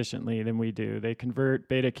 more efficiently than we do. They convert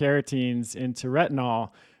beta carotenes into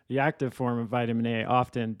retinol, the active form of vitamin A,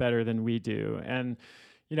 often better than we do. And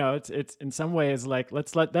it's in some ways like,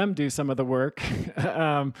 let's let them do some of the work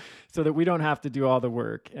so that we don't have to do all the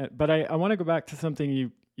work. But I want to go back to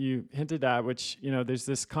something you hinted at, which, there's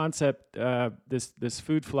this concept, this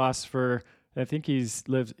food philosopher. I think he's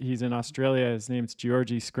in Australia. His name's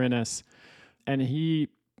Georgi Skrinis, and he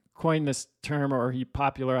coined this term, or he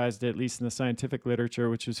popularized it, at least in the scientific literature,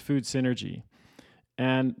 which was food synergy.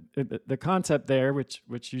 And the concept there, which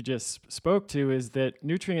you just spoke to, is that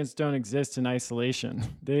nutrients don't exist in isolation.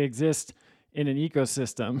 They exist in an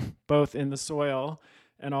ecosystem, both in the soil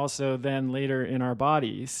and also then later in our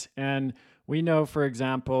bodies. And we know, for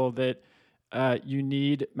example, that you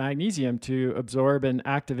need magnesium to absorb and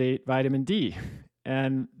activate vitamin D.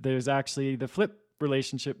 And there's actually the flip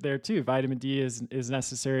relationship there too. Vitamin D is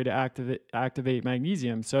necessary to activate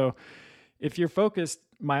magnesium. So if you're focused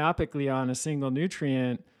myopically on a single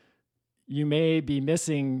nutrient, you may be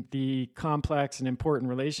missing the complex and important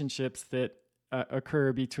relationships that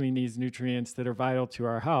occur between these nutrients that are vital to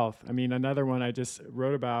our health. I mean, another one I just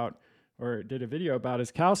wrote about or did a video about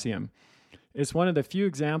is calcium. It's one of the few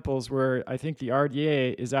examples where I think the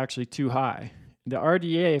RDA is actually too high. The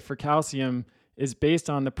RDA for calcium is based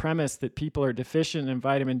on the premise that people are deficient in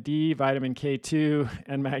vitamin D, vitamin K2,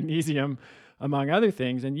 and magnesium, among other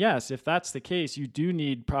things. And yes, if that's the case, you do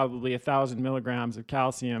need probably 1,000 milligrams of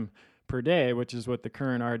calcium per day, which is what the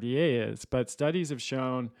current RDA is. But studies have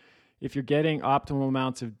shown if you're getting optimal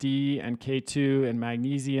amounts of D and K2 and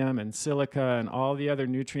magnesium and silica and all the other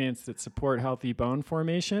nutrients that support healthy bone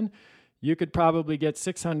formation, you could probably get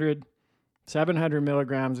 600, 700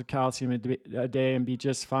 milligrams of calcium a day and be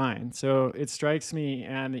just fine. So it strikes me,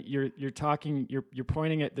 and you're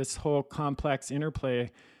pointing at this whole complex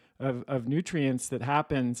interplay of nutrients that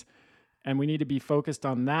happens, and we need to be focused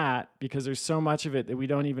on that because there's so much of it that we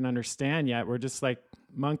don't even understand yet. We're just like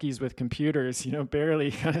monkeys with computers,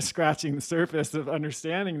 barely kind of scratching the surface of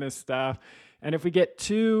understanding this stuff. And if we get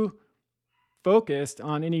too focused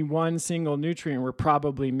on any one single nutrient, we're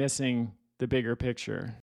probably missing the bigger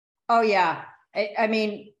picture. Oh, yeah. I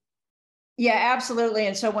mean, yeah, absolutely.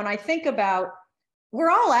 And so when I think about,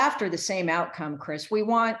 we're all after the same outcome, Chris. We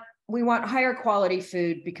want higher quality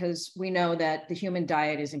food because we know that the human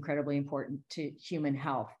diet is incredibly important to human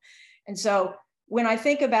health. And so when I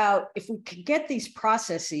think about if we could get these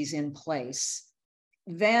processes in place,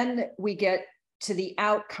 then we get to the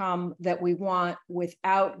outcome that we want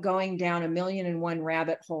without going down 1,000,001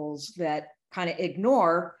 rabbit holes that kind of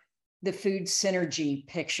ignore the food synergy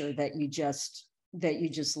picture that you just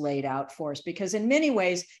laid out for us. Because in many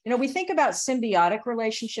ways, we think about symbiotic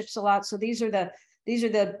relationships a lot. So these are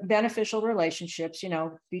the beneficial relationships,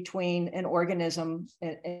 between an organism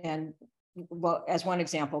and, well, as one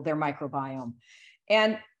example, their microbiome.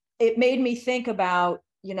 And it made me think about,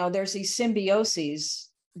 there's these symbioses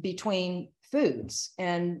between foods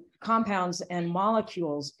and compounds and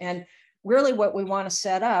molecules. And really what we want to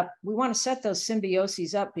set those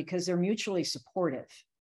symbioses up because they're mutually supportive.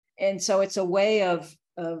 And so it's a way of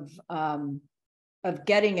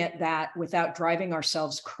getting at that without driving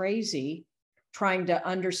ourselves crazy, trying to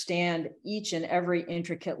understand each and every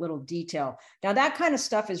intricate little detail. Now, that kind of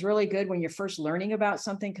stuff is really good when you're first learning about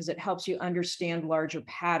something because it helps you understand larger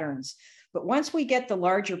patterns. But once we get the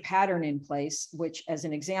larger pattern in place, which as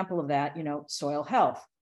an example of that, soil health,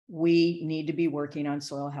 we need to be working on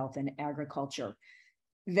soil health in agriculture.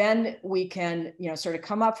 Then we can, sort of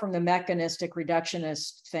come up from the mechanistic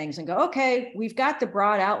reductionist things and go, okay, we've got the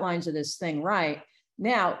broad outlines of this thing right.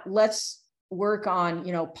 Now let's work on,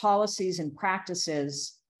 policies and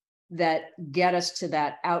practices that get us to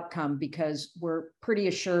that outcome, because we're pretty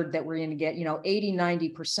assured that we're going to get, 80,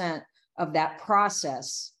 90% of that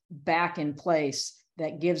process back in place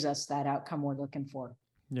that gives us that outcome we're looking for.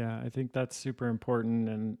 Yeah, I think that's super important.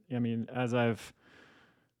 And I mean, as I've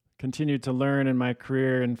continued to learn in my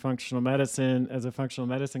career in functional medicine, as a functional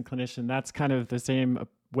medicine clinician, that's kind of the same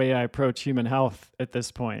way I approach human health at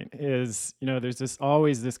this point is, there's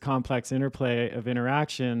always this complex interplay of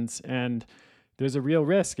interactions, and there's a real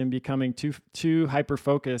risk in becoming too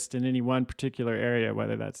hyper-focused in any one particular area,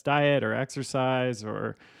 whether that's diet or exercise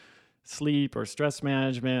or sleep or stress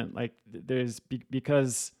management. Like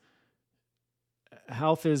because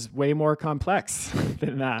health is way more complex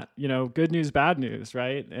than that, good news, bad news,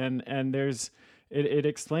 right? And it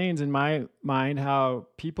explains in my mind how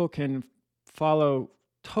people can follow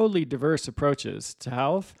totally diverse approaches to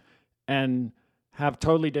health and have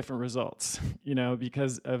totally different results,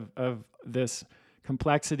 because of this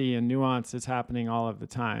complexity and nuance that's happening all of the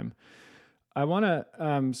time. I want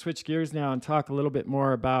to switch gears now and talk a little bit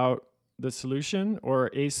more about the solution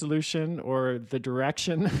or a solution or the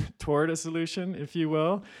direction toward a solution, if you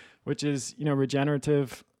will, which is,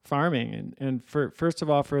 regenerative farming. And first of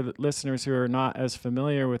all, for the listeners who are not as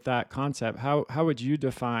familiar with that concept, how would you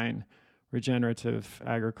define regenerative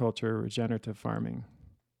agriculture, regenerative farming?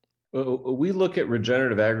 Well, we look at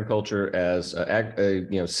regenerative agriculture as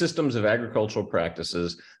systems of agricultural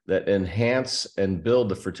practices that enhance and build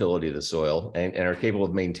the fertility of the soil and are capable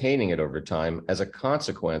of maintaining it over time as a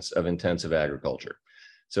consequence of intensive agriculture.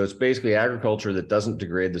 So it's basically agriculture that doesn't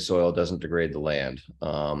degrade the soil, doesn't degrade the land,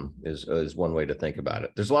 is one way to think about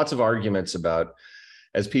it. There's lots of arguments about,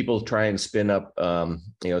 as people try and spin up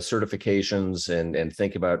certifications and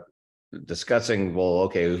think about discussing, well,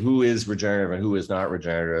 okay, who is regenerative and who is not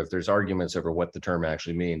regenerative? There's arguments over what the term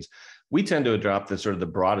actually means. We tend to adopt the sort of the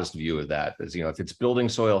broadest view of that, as if it's building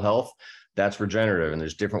soil health, that's regenerative, and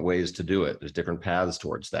there's different ways to do it. There's different paths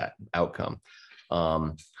towards that outcome.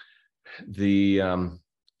 And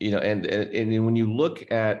when you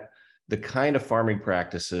look at the kind of farming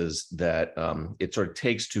practices that it sort of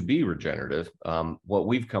takes to be regenerative, what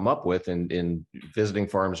we've come up with in visiting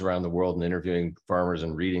farms around the world and interviewing farmers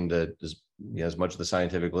and reading as much of the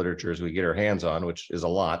scientific literature as we get our hands on, which is a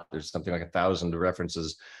lot. There's something like 1,000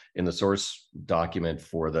 references in the source document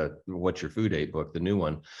for the What's Your Food Aid book, the new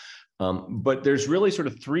one. But there's really sort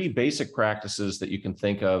of three basic practices that you can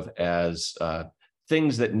think of as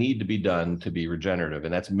things that need to be done to be regenerative,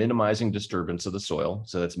 and that's minimizing disturbance of the soil.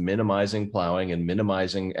 So that's minimizing plowing and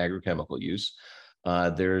minimizing agrochemical use.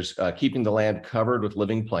 There's keeping the land covered with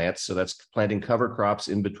living plants. So that's planting cover crops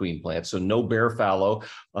in between plants. So no bare fallow.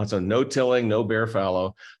 So no tilling, no bare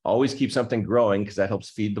fallow. Always keep something growing because that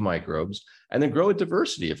helps feed the microbes. And then grow a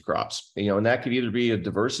diversity of crops. And that could either be a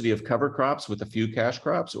diversity of cover crops with a few cash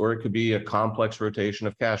crops, or it could be a complex rotation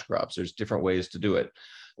of cash crops. There's different ways to do it.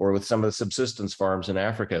 Or with some of the subsistence farms in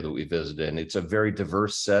Africa that we visited, and it's a very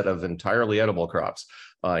diverse set of entirely edible crops,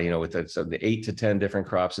 with the 8 to 10 different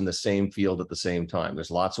crops in the same field at the same time. There's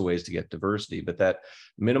lots of ways to get diversity, but that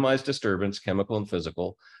minimize disturbance, chemical and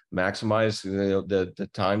physical, maximize the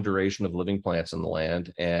time duration of living plants in the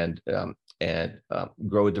land, and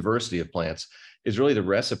grow a diversity of plants is really the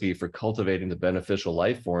recipe for cultivating the beneficial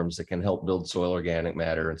life forms that can help build soil organic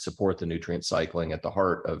matter and support the nutrient cycling at the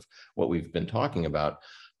heart of what we've been talking about.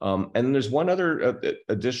 And then there's one other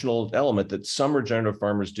additional element that some regenerative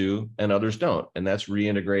farmers do and others don't, and that's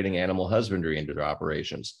reintegrating animal husbandry into their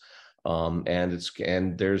operations.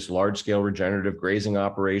 And there's large-scale regenerative grazing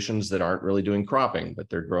operations that aren't really doing cropping, but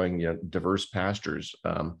they're growing diverse pastures.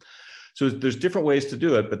 So there's different ways to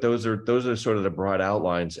do it, but those are sort of the broad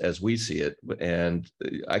outlines as we see it. And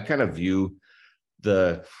I kind of view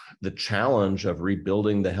the challenge of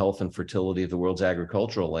rebuilding the health and fertility of the world's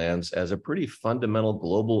agricultural lands as a pretty fundamental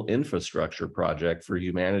global infrastructure project for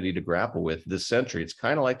humanity to grapple with this century. It's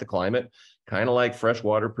kind of like the climate, kind of like fresh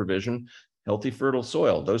water provision, healthy, fertile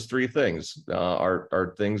soil. Those three things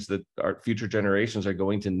are things that our future generations are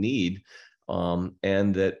going to need,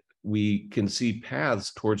 and that we can see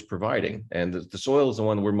paths towards providing. And the soil is the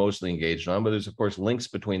one we're mostly engaged on, but there's of course links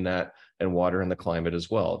between that and water and the climate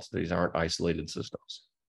as well. These aren't isolated systems.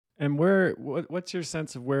 And what's your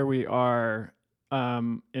sense of where we are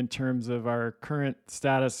in terms of our current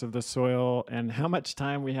status of the soil and how much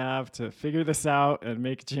time we have to figure this out and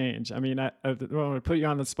make a change? I mean, I don't want to put you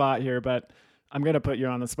on the spot here, but I'm going to put you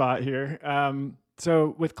on the spot here.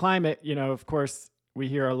 So with climate, of course, we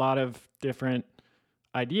hear a lot of different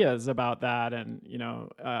ideas about that, and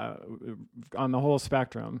on the whole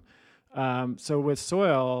spectrum. So with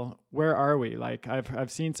soil, where are we? Like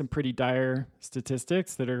I've seen some pretty dire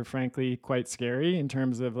statistics that are frankly quite scary in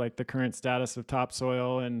terms of like the current status of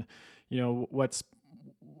topsoil, and what's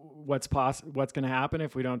going to happen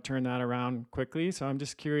if we don't turn that around quickly. So I'm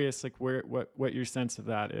just curious, like what your sense of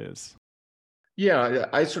that is. Yeah,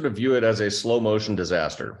 I sort of view it as a slow motion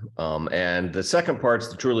disaster. And the second part's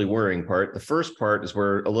the truly worrying part. The first part is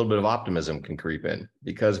where a little bit of optimism can creep in,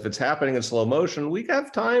 because if it's happening in slow motion, we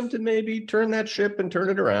have time to maybe turn that ship and turn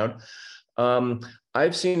it around.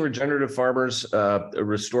 I've seen regenerative farmers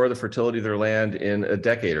restore the fertility of their land in a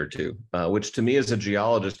decade or two, which to me as a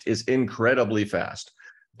geologist is incredibly fast.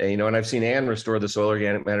 And I've seen Anne restore the soil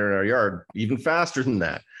organic matter in our yard even faster than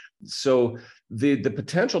that. So the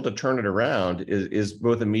potential to turn it around is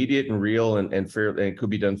both immediate and real, and fair, and it could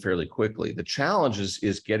be done fairly quickly. The challenge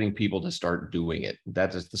is getting people to start doing it.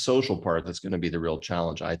 That is the social part that's going to be the real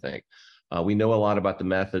challenge, I think. We know a lot about the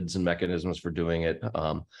methods and mechanisms for doing it.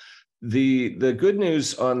 The good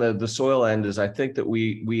news on the soil end is I think that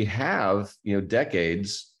we have,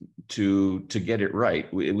 decades to get it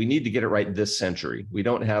right. We need to get it right this century. We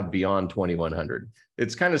don't have beyond 2100.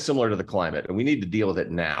 It's kind of similar to the climate, and we need to deal with it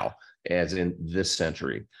now, as in this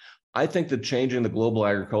century. I think that changing the global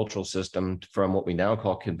agricultural system from what we now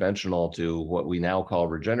call conventional to what we now call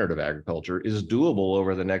regenerative agriculture is doable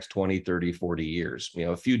over the next 20, 30, 40 years.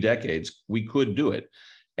 A few decades, we could do it.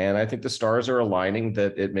 And I think the stars are aligning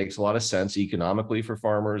that it makes a lot of sense economically for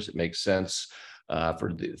farmers. It makes sense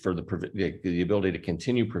for the ability to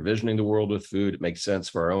continue provisioning the world with food. It makes sense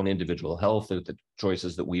for our own individual health, the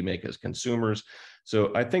choices that we make as consumers.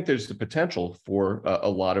 So I think there's the potential for a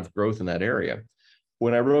lot of growth in that area.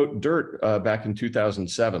 When I wrote Dirt back in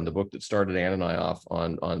 2007, the book that started Ann and I off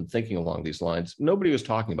on thinking along these lines, nobody was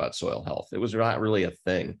talking about soil health. It was not really a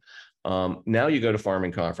thing. Now you go to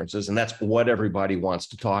farming conferences, and that's what everybody wants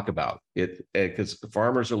to talk about. Because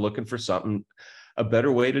farmers are looking for a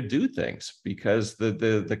better way to do things, because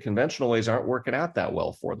the conventional ways aren't working out that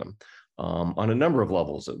well for them on a number of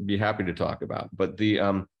levels. I'd be happy to talk about. But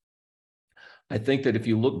I think that if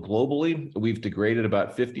you look globally, we've degraded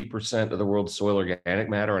about 50% of the world's soil organic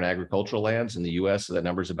matter on agricultural lands. In the US, that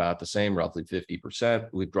number's about the same, roughly 50%.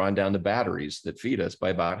 We've drawn down the batteries that feed us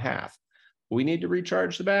by about half. We need to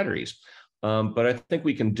recharge the batteries. But I think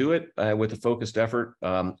we can do it with a focused effort.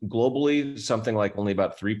 Globally, something like only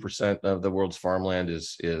about 3% of the world's farmland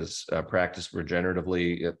is practiced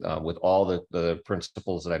regeneratively with all the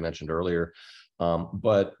principles that I mentioned earlier.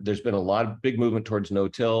 But there's been a lot of big movement towards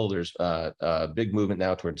no-till. There's a big movement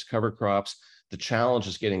now towards cover crops. The challenge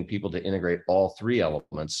is getting people to integrate all three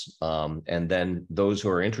elements, and then those who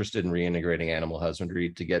are interested in reintegrating animal husbandry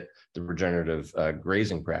to get the regenerative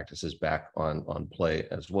grazing practices back on play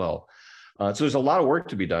as well. So there's a lot of work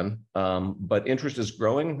to be done, but interest is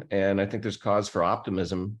growing, and I think there's cause for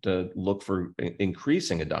optimism to look for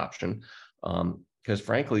increasing adoption. Because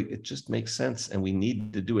frankly, it just makes sense, and we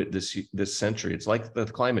need to do it this century. It's like the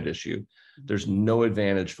climate issue. There's no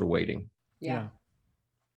advantage for waiting. Yeah.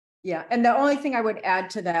 Yeah. And the only thing I would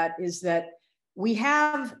add to that is that we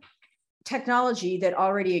have technology that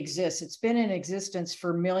already exists. It's been in existence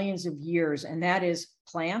for millions of years, and that is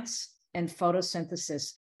plants and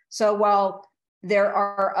photosynthesis. So while there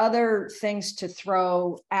are other things to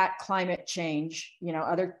throw at climate change,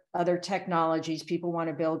 other technologies, people want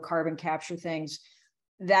to build carbon capture things,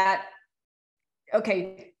 that,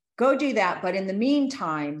 okay, go do that. But in the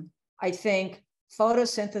meantime, I think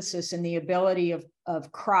photosynthesis and the ability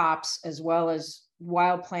of crops as well as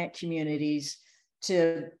wild plant communities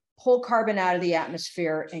to pull carbon out of the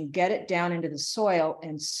atmosphere and get it down into the soil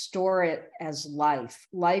and store it as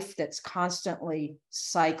life that's constantly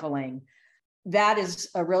cycling. That is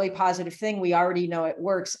a really positive thing. We already know it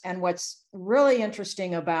works. And what's really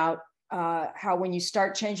interesting about how when you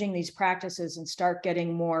start changing these practices and start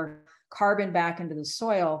getting more carbon back into the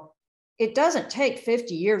soil, it doesn't take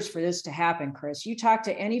 50 years for this to happen, Chris. You talk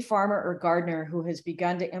to any farmer or gardener who has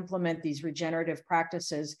begun to implement these regenerative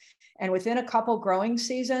practices, and within a couple growing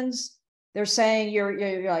seasons, they're saying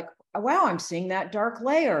you're like, wow, I'm seeing that dark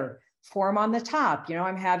layer form on the top.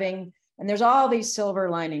 I'm having, and there's all these silver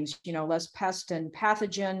linings, less pest and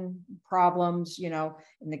pathogen problems,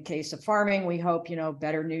 in the case of farming, we hope,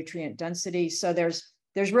 better nutrient density. So there's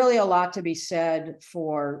really a lot to be said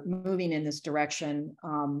for moving in this direction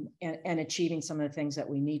and achieving some of the things that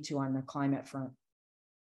we need to on the climate front.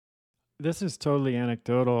 This is totally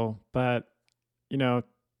anecdotal, but,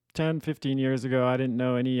 10, 15 years ago, I didn't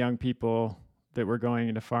know any young people that were going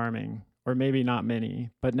into farming, or maybe not many,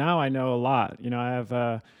 but now I know a lot. I have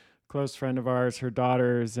a close friend of ours, her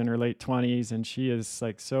daughter's in her late 20s, and she is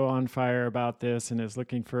like so on fire about this and is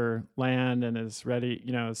looking for land and is ready,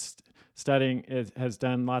 studying, has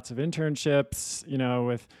done lots of internships,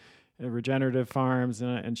 with regenerative farms.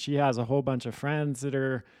 And she has a whole bunch of friends that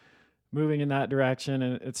are moving in that direction.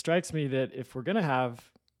 And it strikes me that if we're going to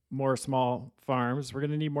have more small farms, we're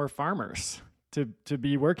going to need more farmers to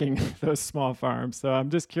be working those small farms. So I'm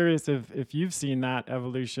just curious if you've seen that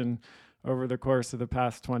evolution over the course of the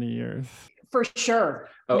past 20 years. For sure.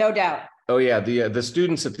 No doubt. Oh yeah. The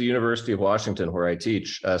students at the University of Washington, where I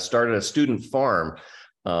teach, started a student farm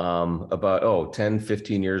about 10,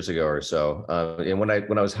 15 years ago or so. And when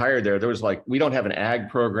I was hired there was like, we don't have an ag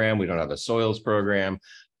program. We don't have a soils program.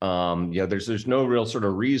 There's no real sort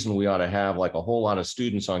of reason we ought to have like a whole lot of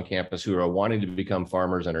students on campus who are wanting to become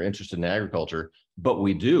farmers and are interested in agriculture, but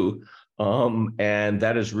we do. And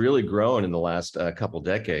that has really grown in the last couple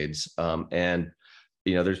decades. I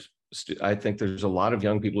think there's a lot of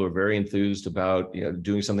young people who are very enthused about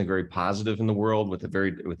doing something very positive in the world with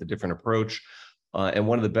a different approach. And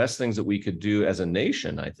one of the best things that we could do as a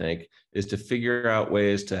nation, I think, is to figure out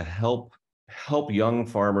ways to help young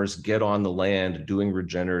farmers get on the land doing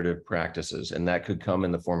regenerative practices. And that could come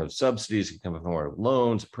in the form of subsidies, it could come in the form of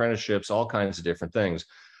loans, apprenticeships, all kinds of different things.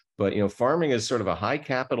 But farming is sort of a high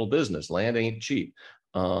capital business. Land ain't cheap.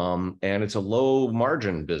 And it's a low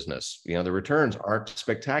margin business. The returns aren't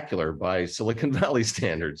spectacular by Silicon Valley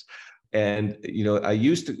standards. And I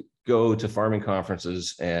used to go to farming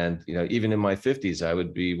conferences, and even in my 50s, I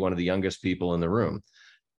would be one of the youngest people in the room.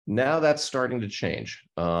 Now that's starting to change.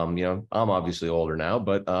 I'm obviously older now,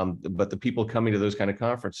 but the people coming to those kind of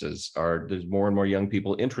conferences there's more and more young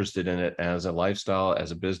people interested in it as a lifestyle,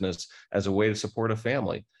 as a business, as a way to support a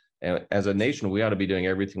family. And as a nation, we ought to be doing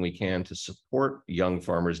everything we can to support young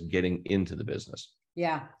farmers getting into the business.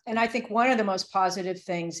 Yeah. And I think one of the most positive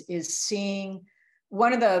things is seeing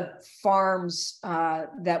one of the farms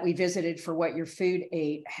that we visited for What Your Food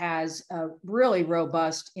Ate has a really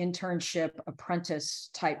robust internship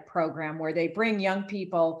apprentice type program where they bring young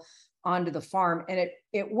people onto the farm. And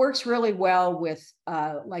it works really well with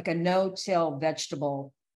like a no-till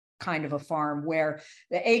vegetable kind of a farm where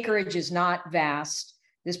the acreage is not vast.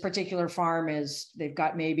 This particular farm they've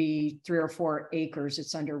got maybe 3 or 4 acres.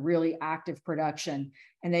 It's under really active production.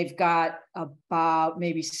 And they've got about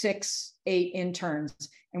maybe 6, 8 interns.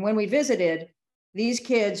 And when we visited, these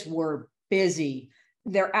kids were busy.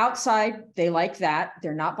 They're outside. They like that.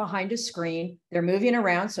 They're not behind a screen. They're moving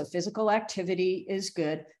around. So physical activity is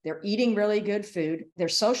good. They're eating really good food. Their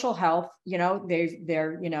social health,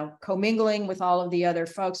 they're commingling with all of the other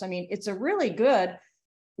folks. I mean, it's a really good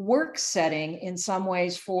work setting in some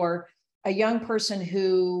ways for a young person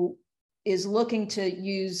who is looking to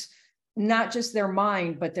use not just their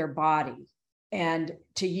mind, but their body, and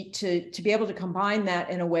to be able to combine that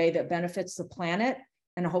in a way that benefits the planet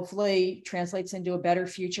and hopefully translates into a better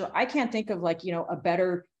future. I can't think of a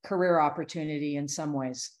better career opportunity in some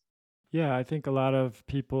ways. Yeah, I think a lot of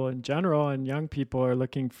people in general and young people are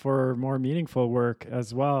looking for more meaningful work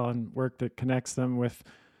as well, and work that connects them with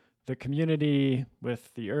the community,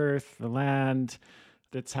 with the earth, the land,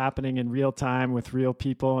 that's happening in real time with real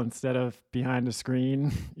people instead of behind a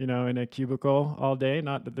screen, in a cubicle all day.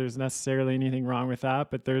 Not that there's necessarily anything wrong with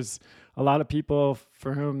that, but there's a lot of people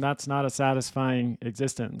for whom that's not a satisfying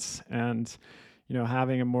existence. And,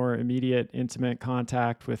 having a more immediate, intimate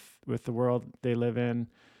contact with the world they live in,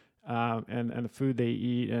 and the food they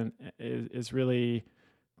eat, and is really,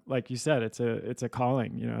 like you said, it's a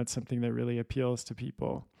calling. It's something that really appeals to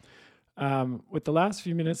people. With the last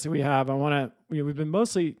few minutes that we have, we've been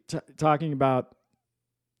mostly talking about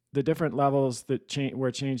the different levels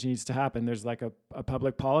where change needs to happen. There's like a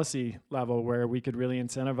public policy level where we could really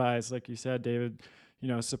incentivize, like you said, David,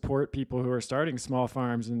 support people who are starting small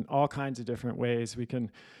farms in all kinds of different ways. We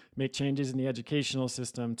can make changes in the educational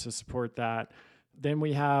system to support that. Then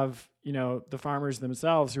we have, the farmers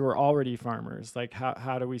themselves who are already farmers. Like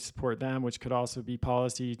how do we support them, which could also be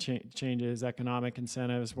policy changes, economic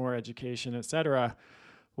incentives, more education, et cetera.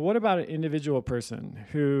 But what about an individual person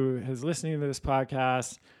who is listening to this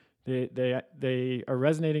podcast? They are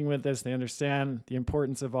resonating with this. They understand the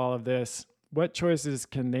importance of all of this. What choices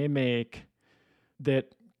can they make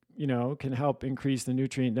that, can help increase the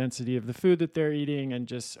nutrient density of the food that they're eating and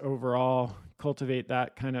just overall cultivate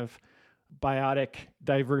that kind of biotic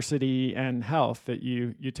diversity and health that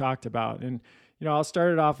you talked about? And I'll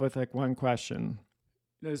start it off with one question.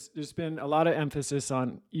 There's been a lot of emphasis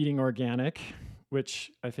on eating organic,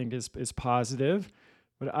 which I think is positive,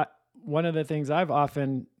 but one of the things I've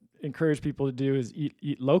often encouraged people to do is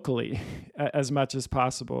eat locally as much as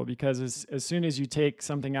possible, because as soon as you take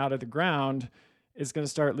something out of the ground, it's going to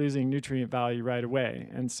start losing nutrient value right away.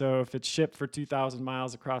 And so if it's shipped for 2,000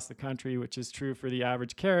 miles across the country, which is true for the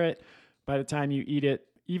average carrot, by the time you eat it,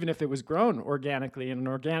 even if it was grown organically in an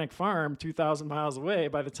organic farm 2,000 miles away,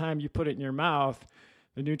 by the time you put it in your mouth,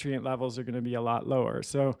 the nutrient levels are going to be a lot lower.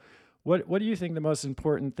 So what do you think the most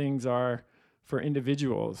important things are for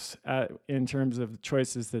individuals in terms of the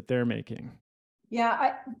choices that they're making?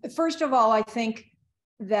 Yeah, first of all, I think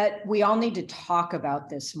that we all need to talk about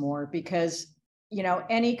this more, because,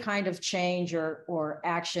 any kind of change or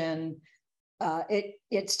action,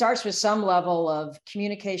 it starts with some level of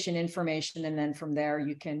communication, information, and then from there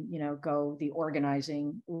you can, go the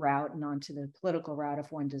organizing route and onto the political route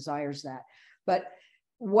if one desires that. But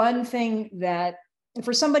one thing that,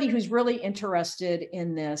 for somebody who's really interested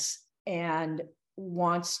in this and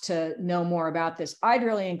wants to know more about this, I'd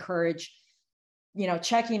really encourage,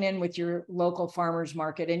 checking in with your local farmers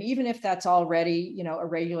market. And even if that's already, a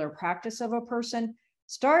regular practice of a person,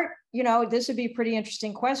 start, this would be a pretty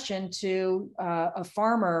interesting question to a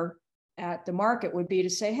farmer at the market would be to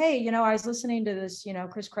say, hey, I was listening to this,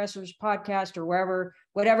 Chris Kresser's podcast or wherever,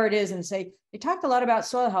 whatever it is, and say, they talked a lot about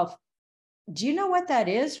soil health. Do you know what that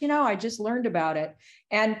is? I just learned about it.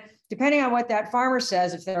 And depending on what that farmer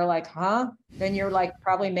says, if they're like, then you're like,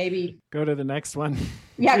 probably maybe go to the next one.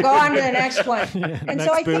 Yeah, go on to the next one. Yeah, and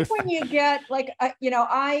so I think when you get like,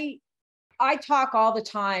 I talk all the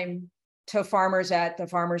time to farmers at the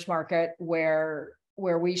farmers market where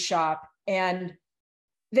we shop, and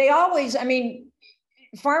they always,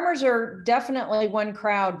 farmers are definitely one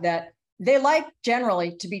crowd that they like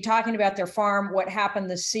generally to be talking about their farm, what happened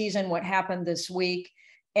this season, what happened this week.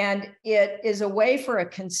 And it is a way for a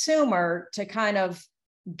consumer to kind of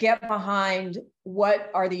get behind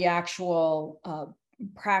what are the actual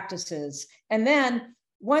practices. And then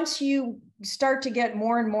once you start to get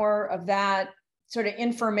more and more of that sort of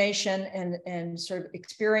information and sort of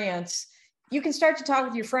experience, you can start to talk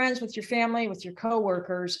with your friends, with your family, with your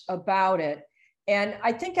coworkers about it. And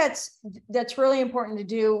I think that's really important to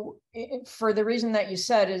do for the reason that you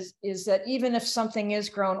said is that even if something is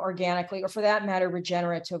grown organically, or for that matter,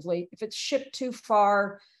 regeneratively, if it's shipped too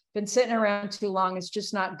far, been sitting around too long, it's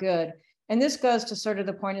just not good. And this goes to sort of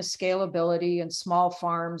the point of scalability and small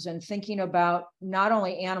farms and thinking about not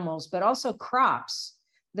only animals, but also crops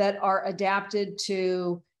that are adapted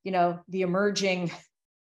to, the emerging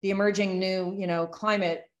new,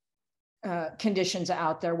 climate conditions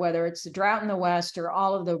out there, whether it's the drought in the West or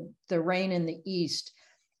all of the rain in the East.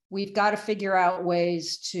 We've got to figure out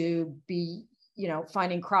ways to be,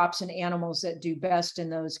 finding crops and animals that do best in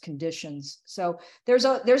those conditions. So there is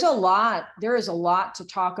a lot to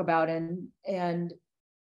talk about. And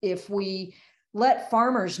if we let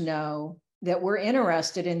farmers know that we're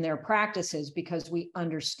interested in their practices, because we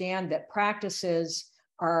understand that practices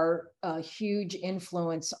are a huge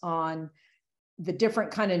influence on the different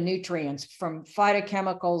kind of nutrients, from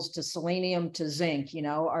phytochemicals to selenium to zinc,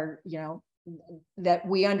 that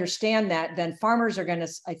we understand that, then farmers are going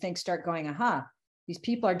to, I think, start going, these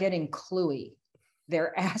people are getting cluey.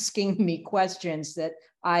 They're asking me questions that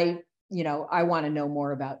I want to know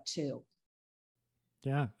more about too.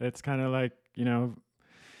 Yeah, it's kind of like, yeah,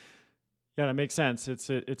 that makes sense.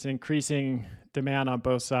 It's increasing demand on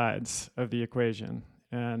both sides of the equation.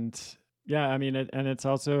 And yeah, and it's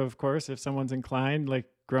also, of course, if someone's inclined, like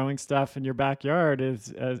growing stuff in your backyard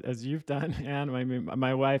is, as you've done. And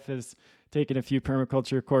my wife has taken a few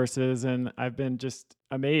permaculture courses, and I've been just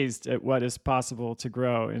amazed at what is possible to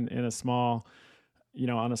grow in a small,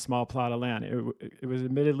 on a small plot of land. It was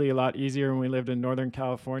admittedly a lot easier when we lived in Northern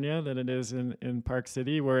California than it is in Park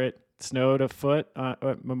City, where it snowed a foot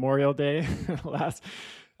at Memorial Day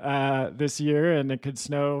this year, and it could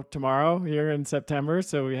snow tomorrow here in September.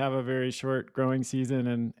 So we have a very short growing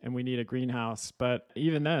season, and we need a greenhouse. But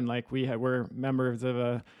even then, like we're members of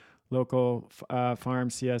a local farm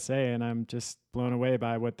CSA, and I'm just blown away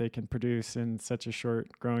by what they can produce in such a short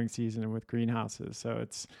growing season with greenhouses. So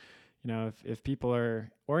it's, if people are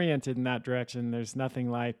oriented in that direction, there's nothing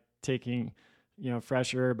like taking,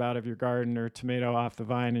 fresh herb out of your garden or tomato off the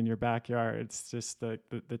vine in your backyard. It's just the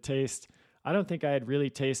taste. I don't think I had really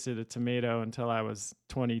tasted a tomato until I was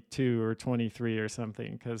 22 or 23 or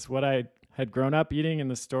something, because what I had grown up eating in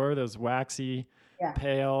the store, those waxy,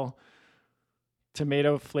 pale,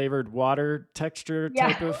 tomato flavored water texture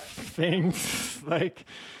type of things.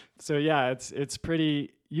 It's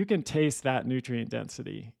pretty, you can taste that nutrient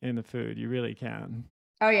density in the food. You really can.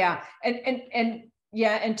 Oh yeah.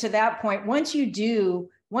 And to that point, once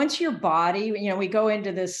your body, we go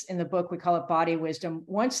into this in the book, we call it body wisdom.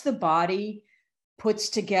 Once the body puts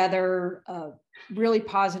together a really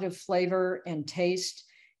positive flavor and taste,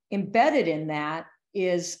 embedded in that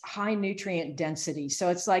is high nutrient density. So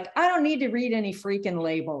it's like, I don't need to read any freaking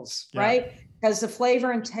labels, right? Because the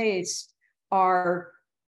flavor and taste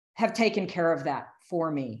have taken care of that for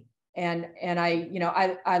me. And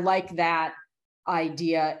I like that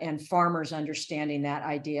idea, and farmers understanding that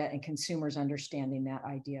idea and consumers understanding that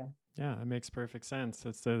idea. Yeah, it makes perfect sense.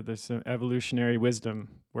 There's some evolutionary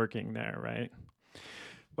wisdom working there, right?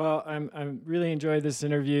 Well, I really enjoyed this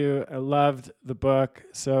interview. I loved the book.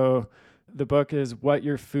 So the book is What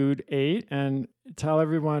Your Food Ate, and tell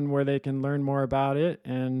everyone where they can learn more about it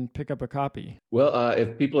and pick up a copy. Well,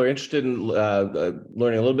 if people are interested in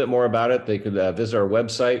learning a little bit more about it, they could visit our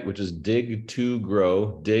website, which is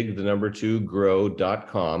dig2grow,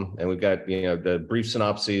 dig2grow.com. And we've got, the brief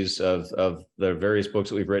synopses of the various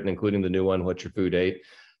books that we've written, including the new one, What Your Food Ate.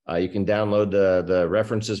 You can download the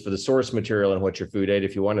references for the source material and What Your Food Ate.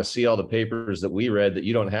 If you want to see all the papers that we read, that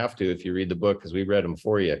you don't have to if you read the book, because we read them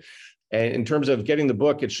for you. And in terms of getting the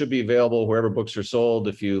book, it should be available wherever books are sold.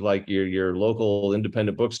 If you like your local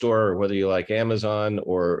independent bookstore, or whether you like Amazon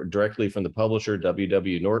or directly from the publisher,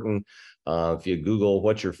 W.W. Norton. If you Google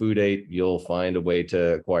 "What's Your Food Ate," you'll find a way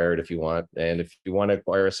to acquire it if you want. And if you want to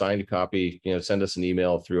acquire a signed copy, send us an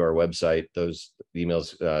email through our website. Those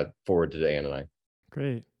emails forward to Ann and I.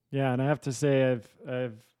 Great. Yeah, and I have to say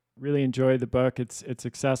I've really enjoyed the book. It's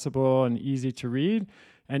accessible and easy to read,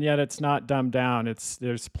 and yet it's not dumbed down.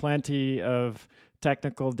 There's plenty of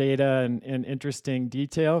technical data and interesting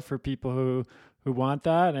detail for people who want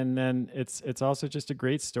that. And then it's also just a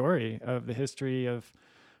great story of the history of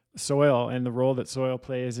soil and the role that soil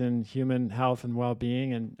plays in human health and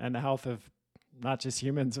well-being, and the health of not just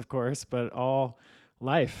humans, of course, but all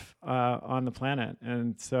life on the planet.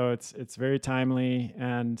 And so it's very timely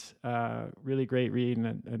and really great read,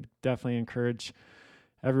 and I definitely encourage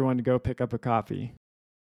everyone to go pick up a copy.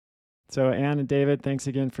 So Ann and David, thanks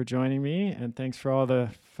again for joining me, and thanks for all the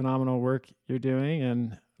phenomenal work you're doing,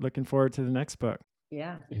 and looking forward to the next book.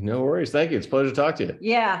 Yeah. No worries. Thank you. It's a pleasure to talk to you.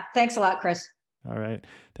 Yeah. Thanks a lot, Chris. All right.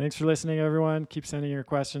 Thanks for listening, everyone. Keep sending your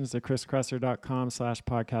questions to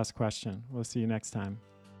chriskresser.com/podcast question. We'll see you next time.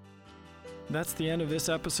 That's the end of this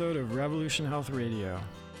episode of Revolution Health Radio.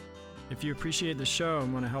 If you appreciate the show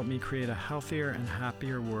and want to help me create a healthier and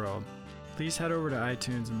happier world, please head over to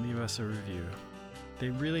iTunes and leave us a review. They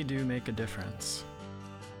really do make a difference.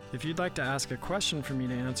 If you'd like to ask a question for me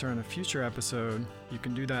to answer on a future episode, you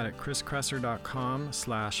can do that at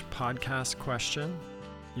chriskresser.com/podcast question.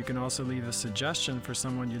 You can also leave a suggestion for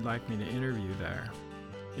someone you'd like me to interview there.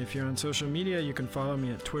 If you're on social media, you can follow me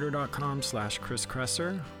at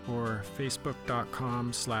twitter.com/chriskresser or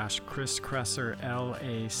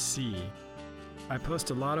facebook.com/chriskresserlac. I post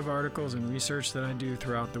a lot of articles and research that I do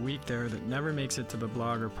throughout the week there that never makes it to the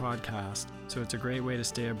blog or podcast, so it's a great way to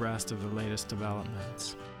stay abreast of the latest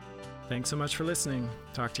developments. Thanks so much for listening.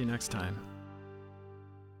 Talk to you next time.